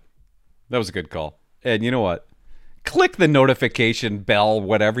 Thanks, man. That was a good call. And you know what? Click the notification bell,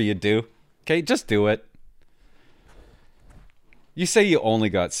 whatever you do. Okay, just do it. You say you only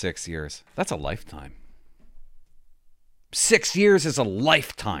got 6 years. That's a lifetime. 6 years is a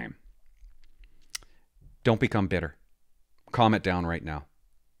lifetime. Don't become bitter. Calm it down right now.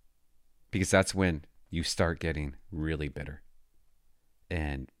 Because that's when you start getting really bitter.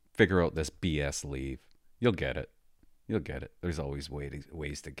 And figure out this BS leave. You'll get it. You'll get it. There's always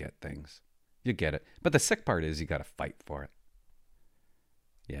ways to get things. You get it. But the sick part is you got to fight for it.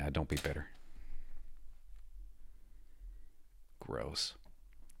 Yeah, don't be bitter. Gross.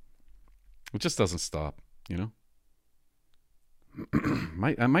 It just doesn't stop, you know?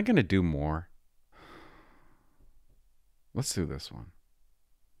 Am I going to do more? Let's do this one.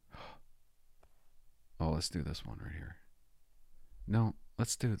 Oh, let's do this one right here. No,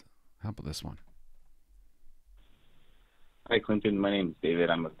 let's do... How about this one? Hi, Clinton. My name is David.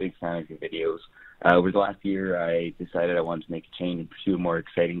 I'm a big fan of your videos. Over the last year, I decided I wanted to make a change and pursue a more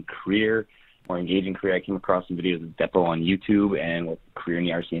exciting career, more engaging career. I came across some videos of Depot on YouTube and what a career in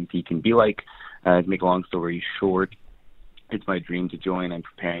the RCMP can be like. To make a long story short, it's my dream to join. I'm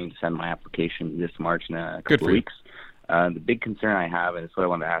preparing to send my application this March in a couple of weeks. The big concern I have, and it's what I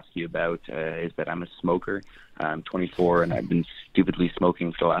want to ask you about, is that I'm a smoker. I'm 24, and I've been stupidly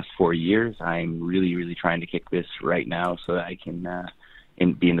smoking for the last 4 years. I'm really, really trying to kick this right now so that I can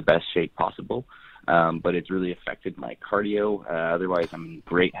be in the best shape possible. But it's really affected my cardio. Otherwise, I'm in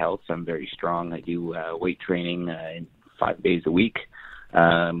great health. I'm very strong. I do weight training 5 days a week.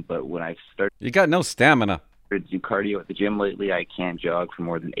 But when I started... You got no stamina. To do cardio at the gym lately, I can't jog for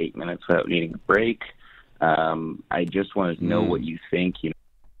more than 8 minutes without needing a break. I just wanted to know what you think, you know,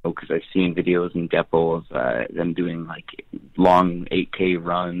 because I've seen videos in Depot of them doing like long 8K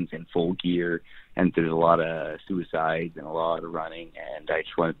runs in full gear, and there's a lot of suicides and a lot of running, and I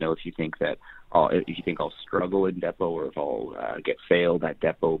just wanted to know if you think that I'll struggle in Depot, or if I'll get failed at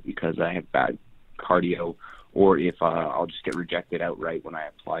Depot because I have bad cardio, or if I'll just get rejected outright when I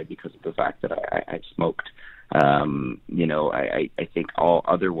apply because of the fact that I smoked. I think all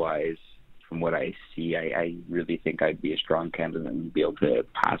otherwise, from what I see, I really think I'd be a strong candidate and be able to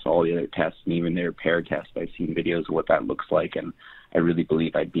pass all the other tests, and even their PAIR test. I've seen videos of what that looks like, and I really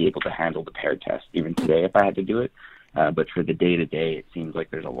believe I'd be able to handle the PAIR test even today if I had to do it. But for the day-to-day, it seems like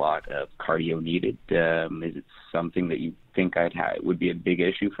there's a lot of cardio needed. Is it something that you think would be a big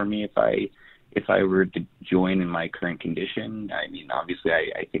issue for me if I were to join in my current condition? I mean, obviously,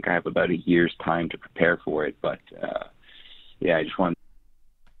 I think I have about a year's time to prepare for it. But, I just wanted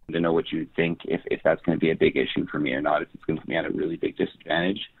to know what you think, if that's going to be a big issue for me or not, if it's going to put me at a really big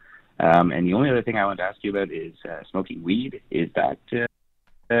disadvantage. And the only other thing I wanted to ask you about is smoking weed. Is that...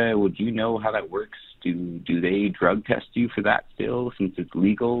 would you know how that works? Do they drug test you for that still, since it's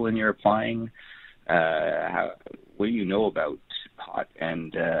legal and you're applying? What do you know about pot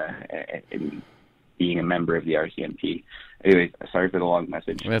and being a member of the RCMP? Anyway, sorry for the long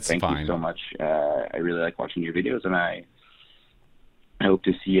message. Thank you so much. I really like watching your videos, and I hope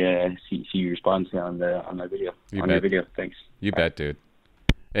to see your response on my video. Your video. Thanks. You bet, dude.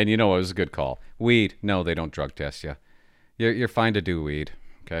 And it was a good call. Weed? No, they don't drug test you. You're fine to do weed.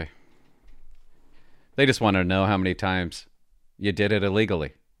 Okay. They just want to know how many times you did it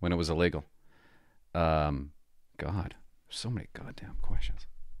illegally when it was illegal. God, so many goddamn questions.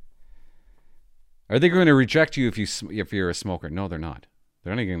 Are they going to reject you if you're a smoker? No, they're not.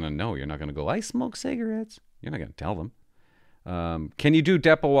 They're not even going to know. You're not going to go, I smoke cigarettes. You're not going to tell them. Can you do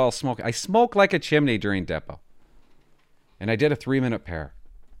Depo while smoking? I smoke like a chimney during Depo. And I did a 3-minute pair.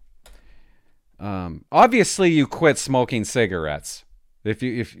 Obviously you quit smoking cigarettes.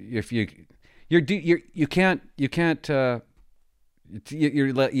 You're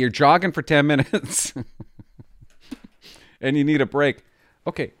jogging for 10 minutes and you need a break.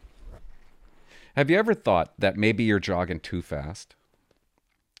 Okay. Have you ever thought that maybe you're jogging too fast?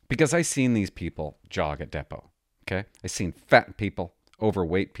 Because I've seen these people jog at Depo. Okay. I've seen fat people,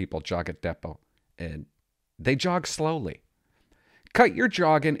 overweight people jog at Depo, and they jog slowly. Cut your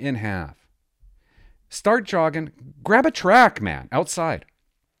jogging in half. Start jogging. Grab a track, man, outside.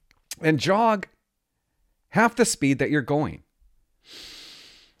 And jog half the speed that you're going.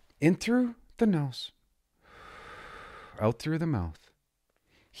 In through the nose. Out through the mouth.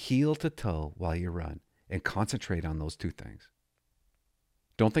 Heel to toe while you run. And concentrate on those two things.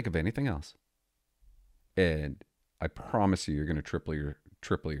 Don't think of anything else. And I promise you're going to triple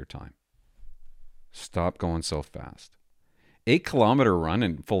your time. Stop going so fast. 8-kilometer run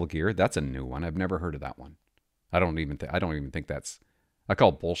in full gear, that's a new one. I've never heard of that one. I don't even think that's... I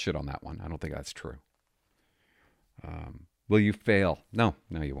call bullshit on that one. I don't think that's true. Will you fail? No,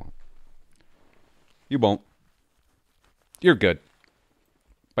 you won't. You won't. You're good.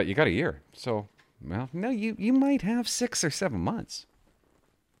 But you got a year. So, well, no, you might have 6 or 7 months.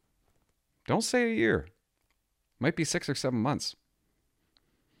 Don't say a year. Might be 6 or 7 months.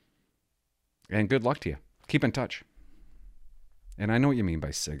 And good luck to you. Keep in touch. And I know what you mean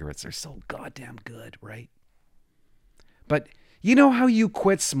by cigarettes. They're so goddamn good, right? But you know how you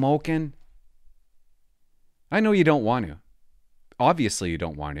quit smoking? I know you don't want to. Obviously you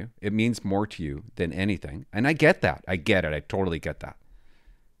don't want to. It means more to you than anything. And I get that. I get it. I totally get that.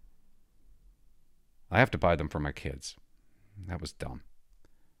 I have to buy them for my kids. That was dumb.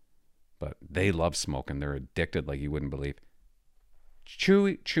 But they love smoking. They're addicted like you wouldn't believe.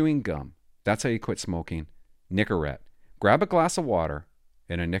 Chewing gum. That's how you quit smoking. Nicorette. Grab a glass of water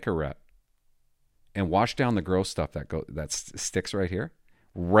and a Nicorette and wash down the gross stuff that sticks right here.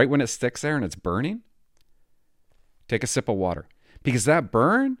 Right when it sticks there and it's burning, take a sip of water. Because that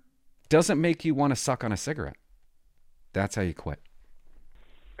burn doesn't make you want to suck on a cigarette. That's how you quit.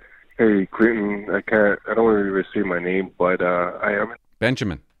 Hey, Quentin, I don't want to say my name, but I am in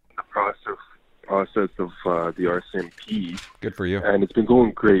Benjamin. The process of the RCMP. Good for you. And it's been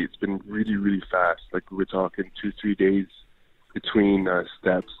going great. It's been really, really fast. Like, we were talking 2-3 days between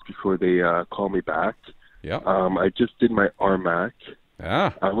steps before they call me back. Yeah. I just did my RMAC.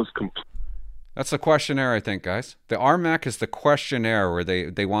 Yeah. I was That's the questionnaire, I think, guys. The RMAC is the questionnaire where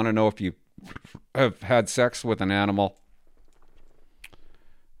they want to know if you have had sex with an animal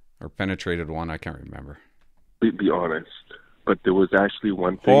or penetrated one. I can't remember. Be honest. But there was actually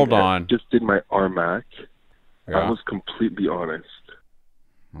one thing. Hold on. I just did my RMAC. Yeah. I was completely honest.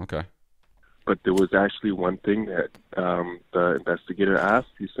 Okay. But there was actually one thing that the investigator asked.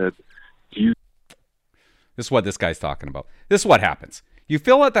 He said, "Do you?" This is what this guy's talking about. This is what happens. You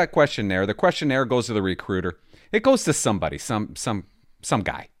fill out that questionnaire. The questionnaire goes to the recruiter. It goes to somebody, some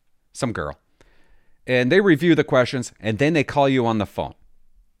guy, some girl. And they review the questions, and then they call you on the phone.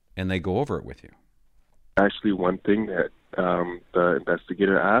 And they go over it with you. Actually, one thing that the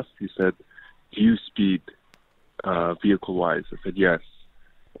investigator asked, he said, "Do you speed vehicle-wise?" I said, "Yes."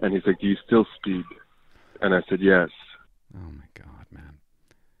 And he's like, "Do you still speed?" And I said, "Yes." Oh my God, man.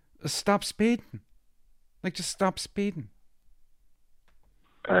 Stop speeding. Like, just stop speeding.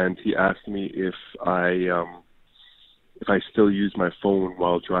 And he asked me if I still use my phone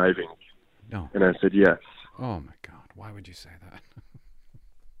while driving. No. And I said, "Yes." Oh my God. Why would you say that?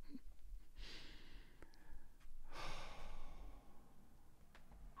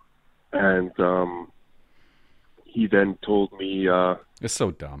 And he then told me... It's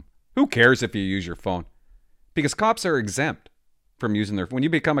so dumb. Who cares if you use your phone? Because cops are exempt from using their... When you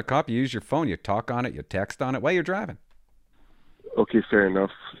become a cop, you use your phone, you talk on it, you text on it while you're driving. Okay, fair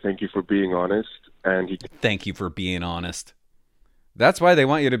enough. Thank you for being honest. And he... Thank you for being honest. That's why they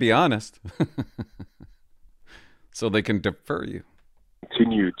want you to be honest. So they can defer you.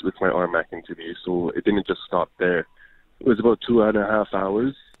 Continued with my RMAC interview, so it didn't just stop there. It was about 2.5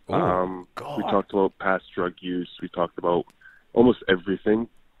 hours. Oh, God. We talked about past drug use. We talked about almost everything,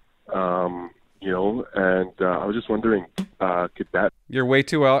 and I was just wondering, could that... You're way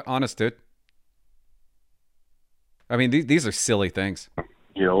too honest, dude. I mean, these are silly things. I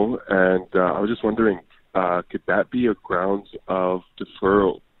was just wondering, could that be a grounds of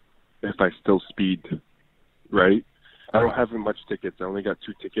deferral if I still speed, right? I don't have much tickets. I only got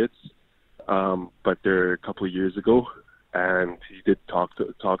 2 tickets, but they're a couple of years ago, and he did talk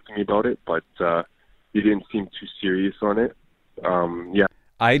to me about it, but he didn't seem too serious on it. Yeah.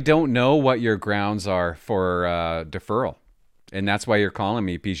 I don't know what your grounds are for deferral, and that's why you're calling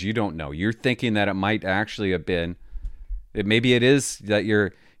me, because you don't know. You're thinking that it might actually have been... Maybe it is that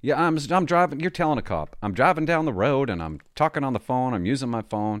I'm driving, you're telling a cop, I'm driving down the road and I'm talking on the phone, I'm using my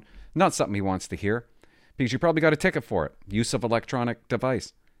phone. Not something he wants to hear, because you probably got a ticket for it. Use of electronic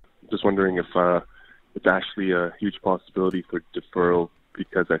device. Just wondering if it's actually a huge possibility for deferral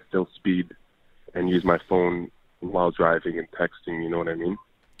because I still speed and use my phone while driving and texting, you know what I mean?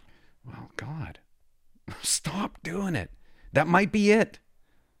 Well, God, stop doing it. That might be it.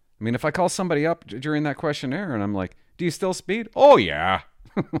 I mean, if I call somebody up during that questionnaire and I'm like, do you still speed? Oh, yeah.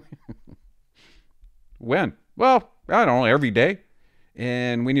 When? Well, I don't know, every day.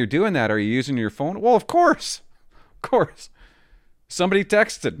 And when you're doing that, are you using your phone? Well, of course. Of course. Somebody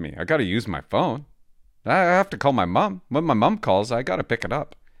texted me. I got to use my phone. I have to call my mom. When my mom calls, I got to pick it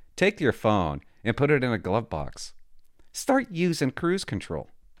up. Take your phone and put it in a glove box. Start using cruise control.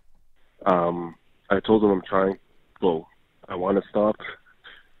 I told him I'm trying. Well, I want to stop.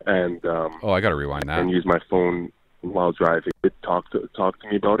 And I got to rewind that. And use my phone while driving. He did talk to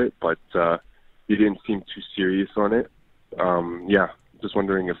me about it, but he didn't seem too serious on it. Just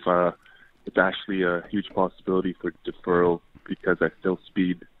wondering if it's actually a huge possibility for deferral because I still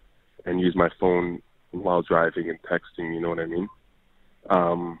speed and use my phone while driving and texting, you know what I mean?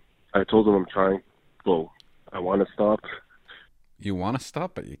 I told him I'm trying. Well, I want to stop. You want to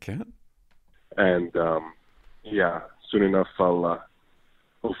stop, but you can't? And soon enough I'll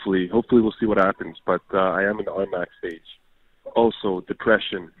hopefully we'll see what happens. But I am in the RMAC stage. Also,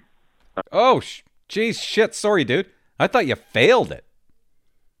 depression. Shit, sorry, dude. I thought you failed it.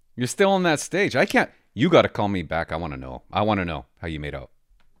 You're still in that stage. I can't. You got to call me back. I want to know. I want to know how you made out.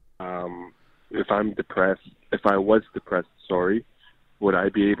 If I was depressed, would I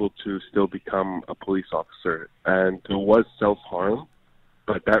be able to still become a police officer? And there was self-harm,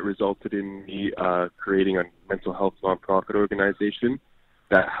 but that resulted in me creating a mental health nonprofit organization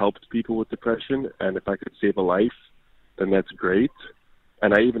that helped people with depression. And if I could save a life, then that's great.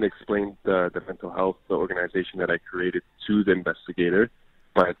 And I even explained the mental health organization that I created to the investigator.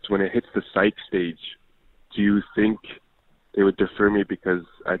 But when it hits the psych stage, do you think they would defer me because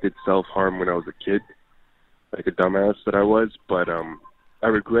I did self-harm when I was a kid, like a dumbass that I was? But I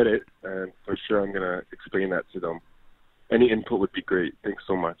regret it, and for sure I'm going to explain that to them. Any input would be great. Thanks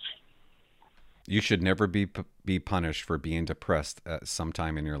so much. You should never be punished for being depressed at some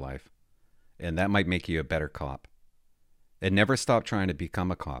time in your life. And that might make you a better cop. And never stop trying to become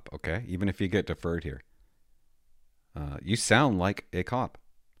a cop, okay? Even if you get deferred here. You sound like a cop.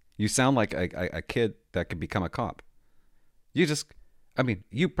 You sound like a kid that could become a cop.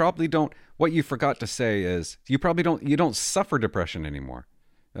 You probably don't, what you forgot to say is, you don't suffer depression anymore.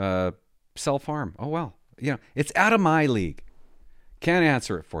 Self-harm, oh well. It's out of my league. Can't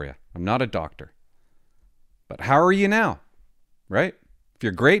answer it for you. I'm not a doctor. But how are you now? Right? If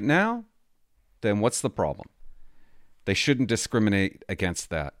you're great now, then what's the problem? They shouldn't discriminate against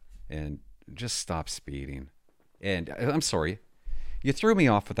that. And just stop speeding. And I'm sorry, you threw me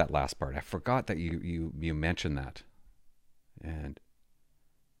off with that last part. I forgot that you mentioned that. And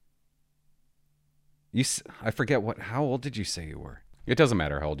I forget how old did you say you were? It doesn't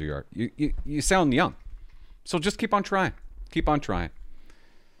matter how old you are. You sound young. So just keep on trying. Keep on trying.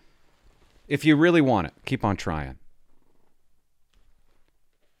 If you really want it, keep on trying.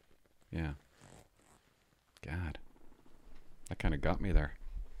 Yeah. God. That kind of got me there.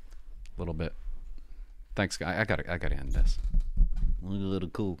 A little bit. Thanks, guy. I gotta end this. We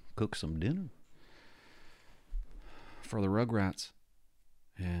gotta cook some dinner for the Rugrats.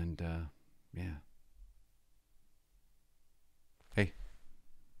 And yeah. Hey,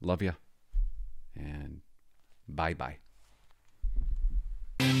 love ya. And bye-bye.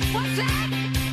 What's that?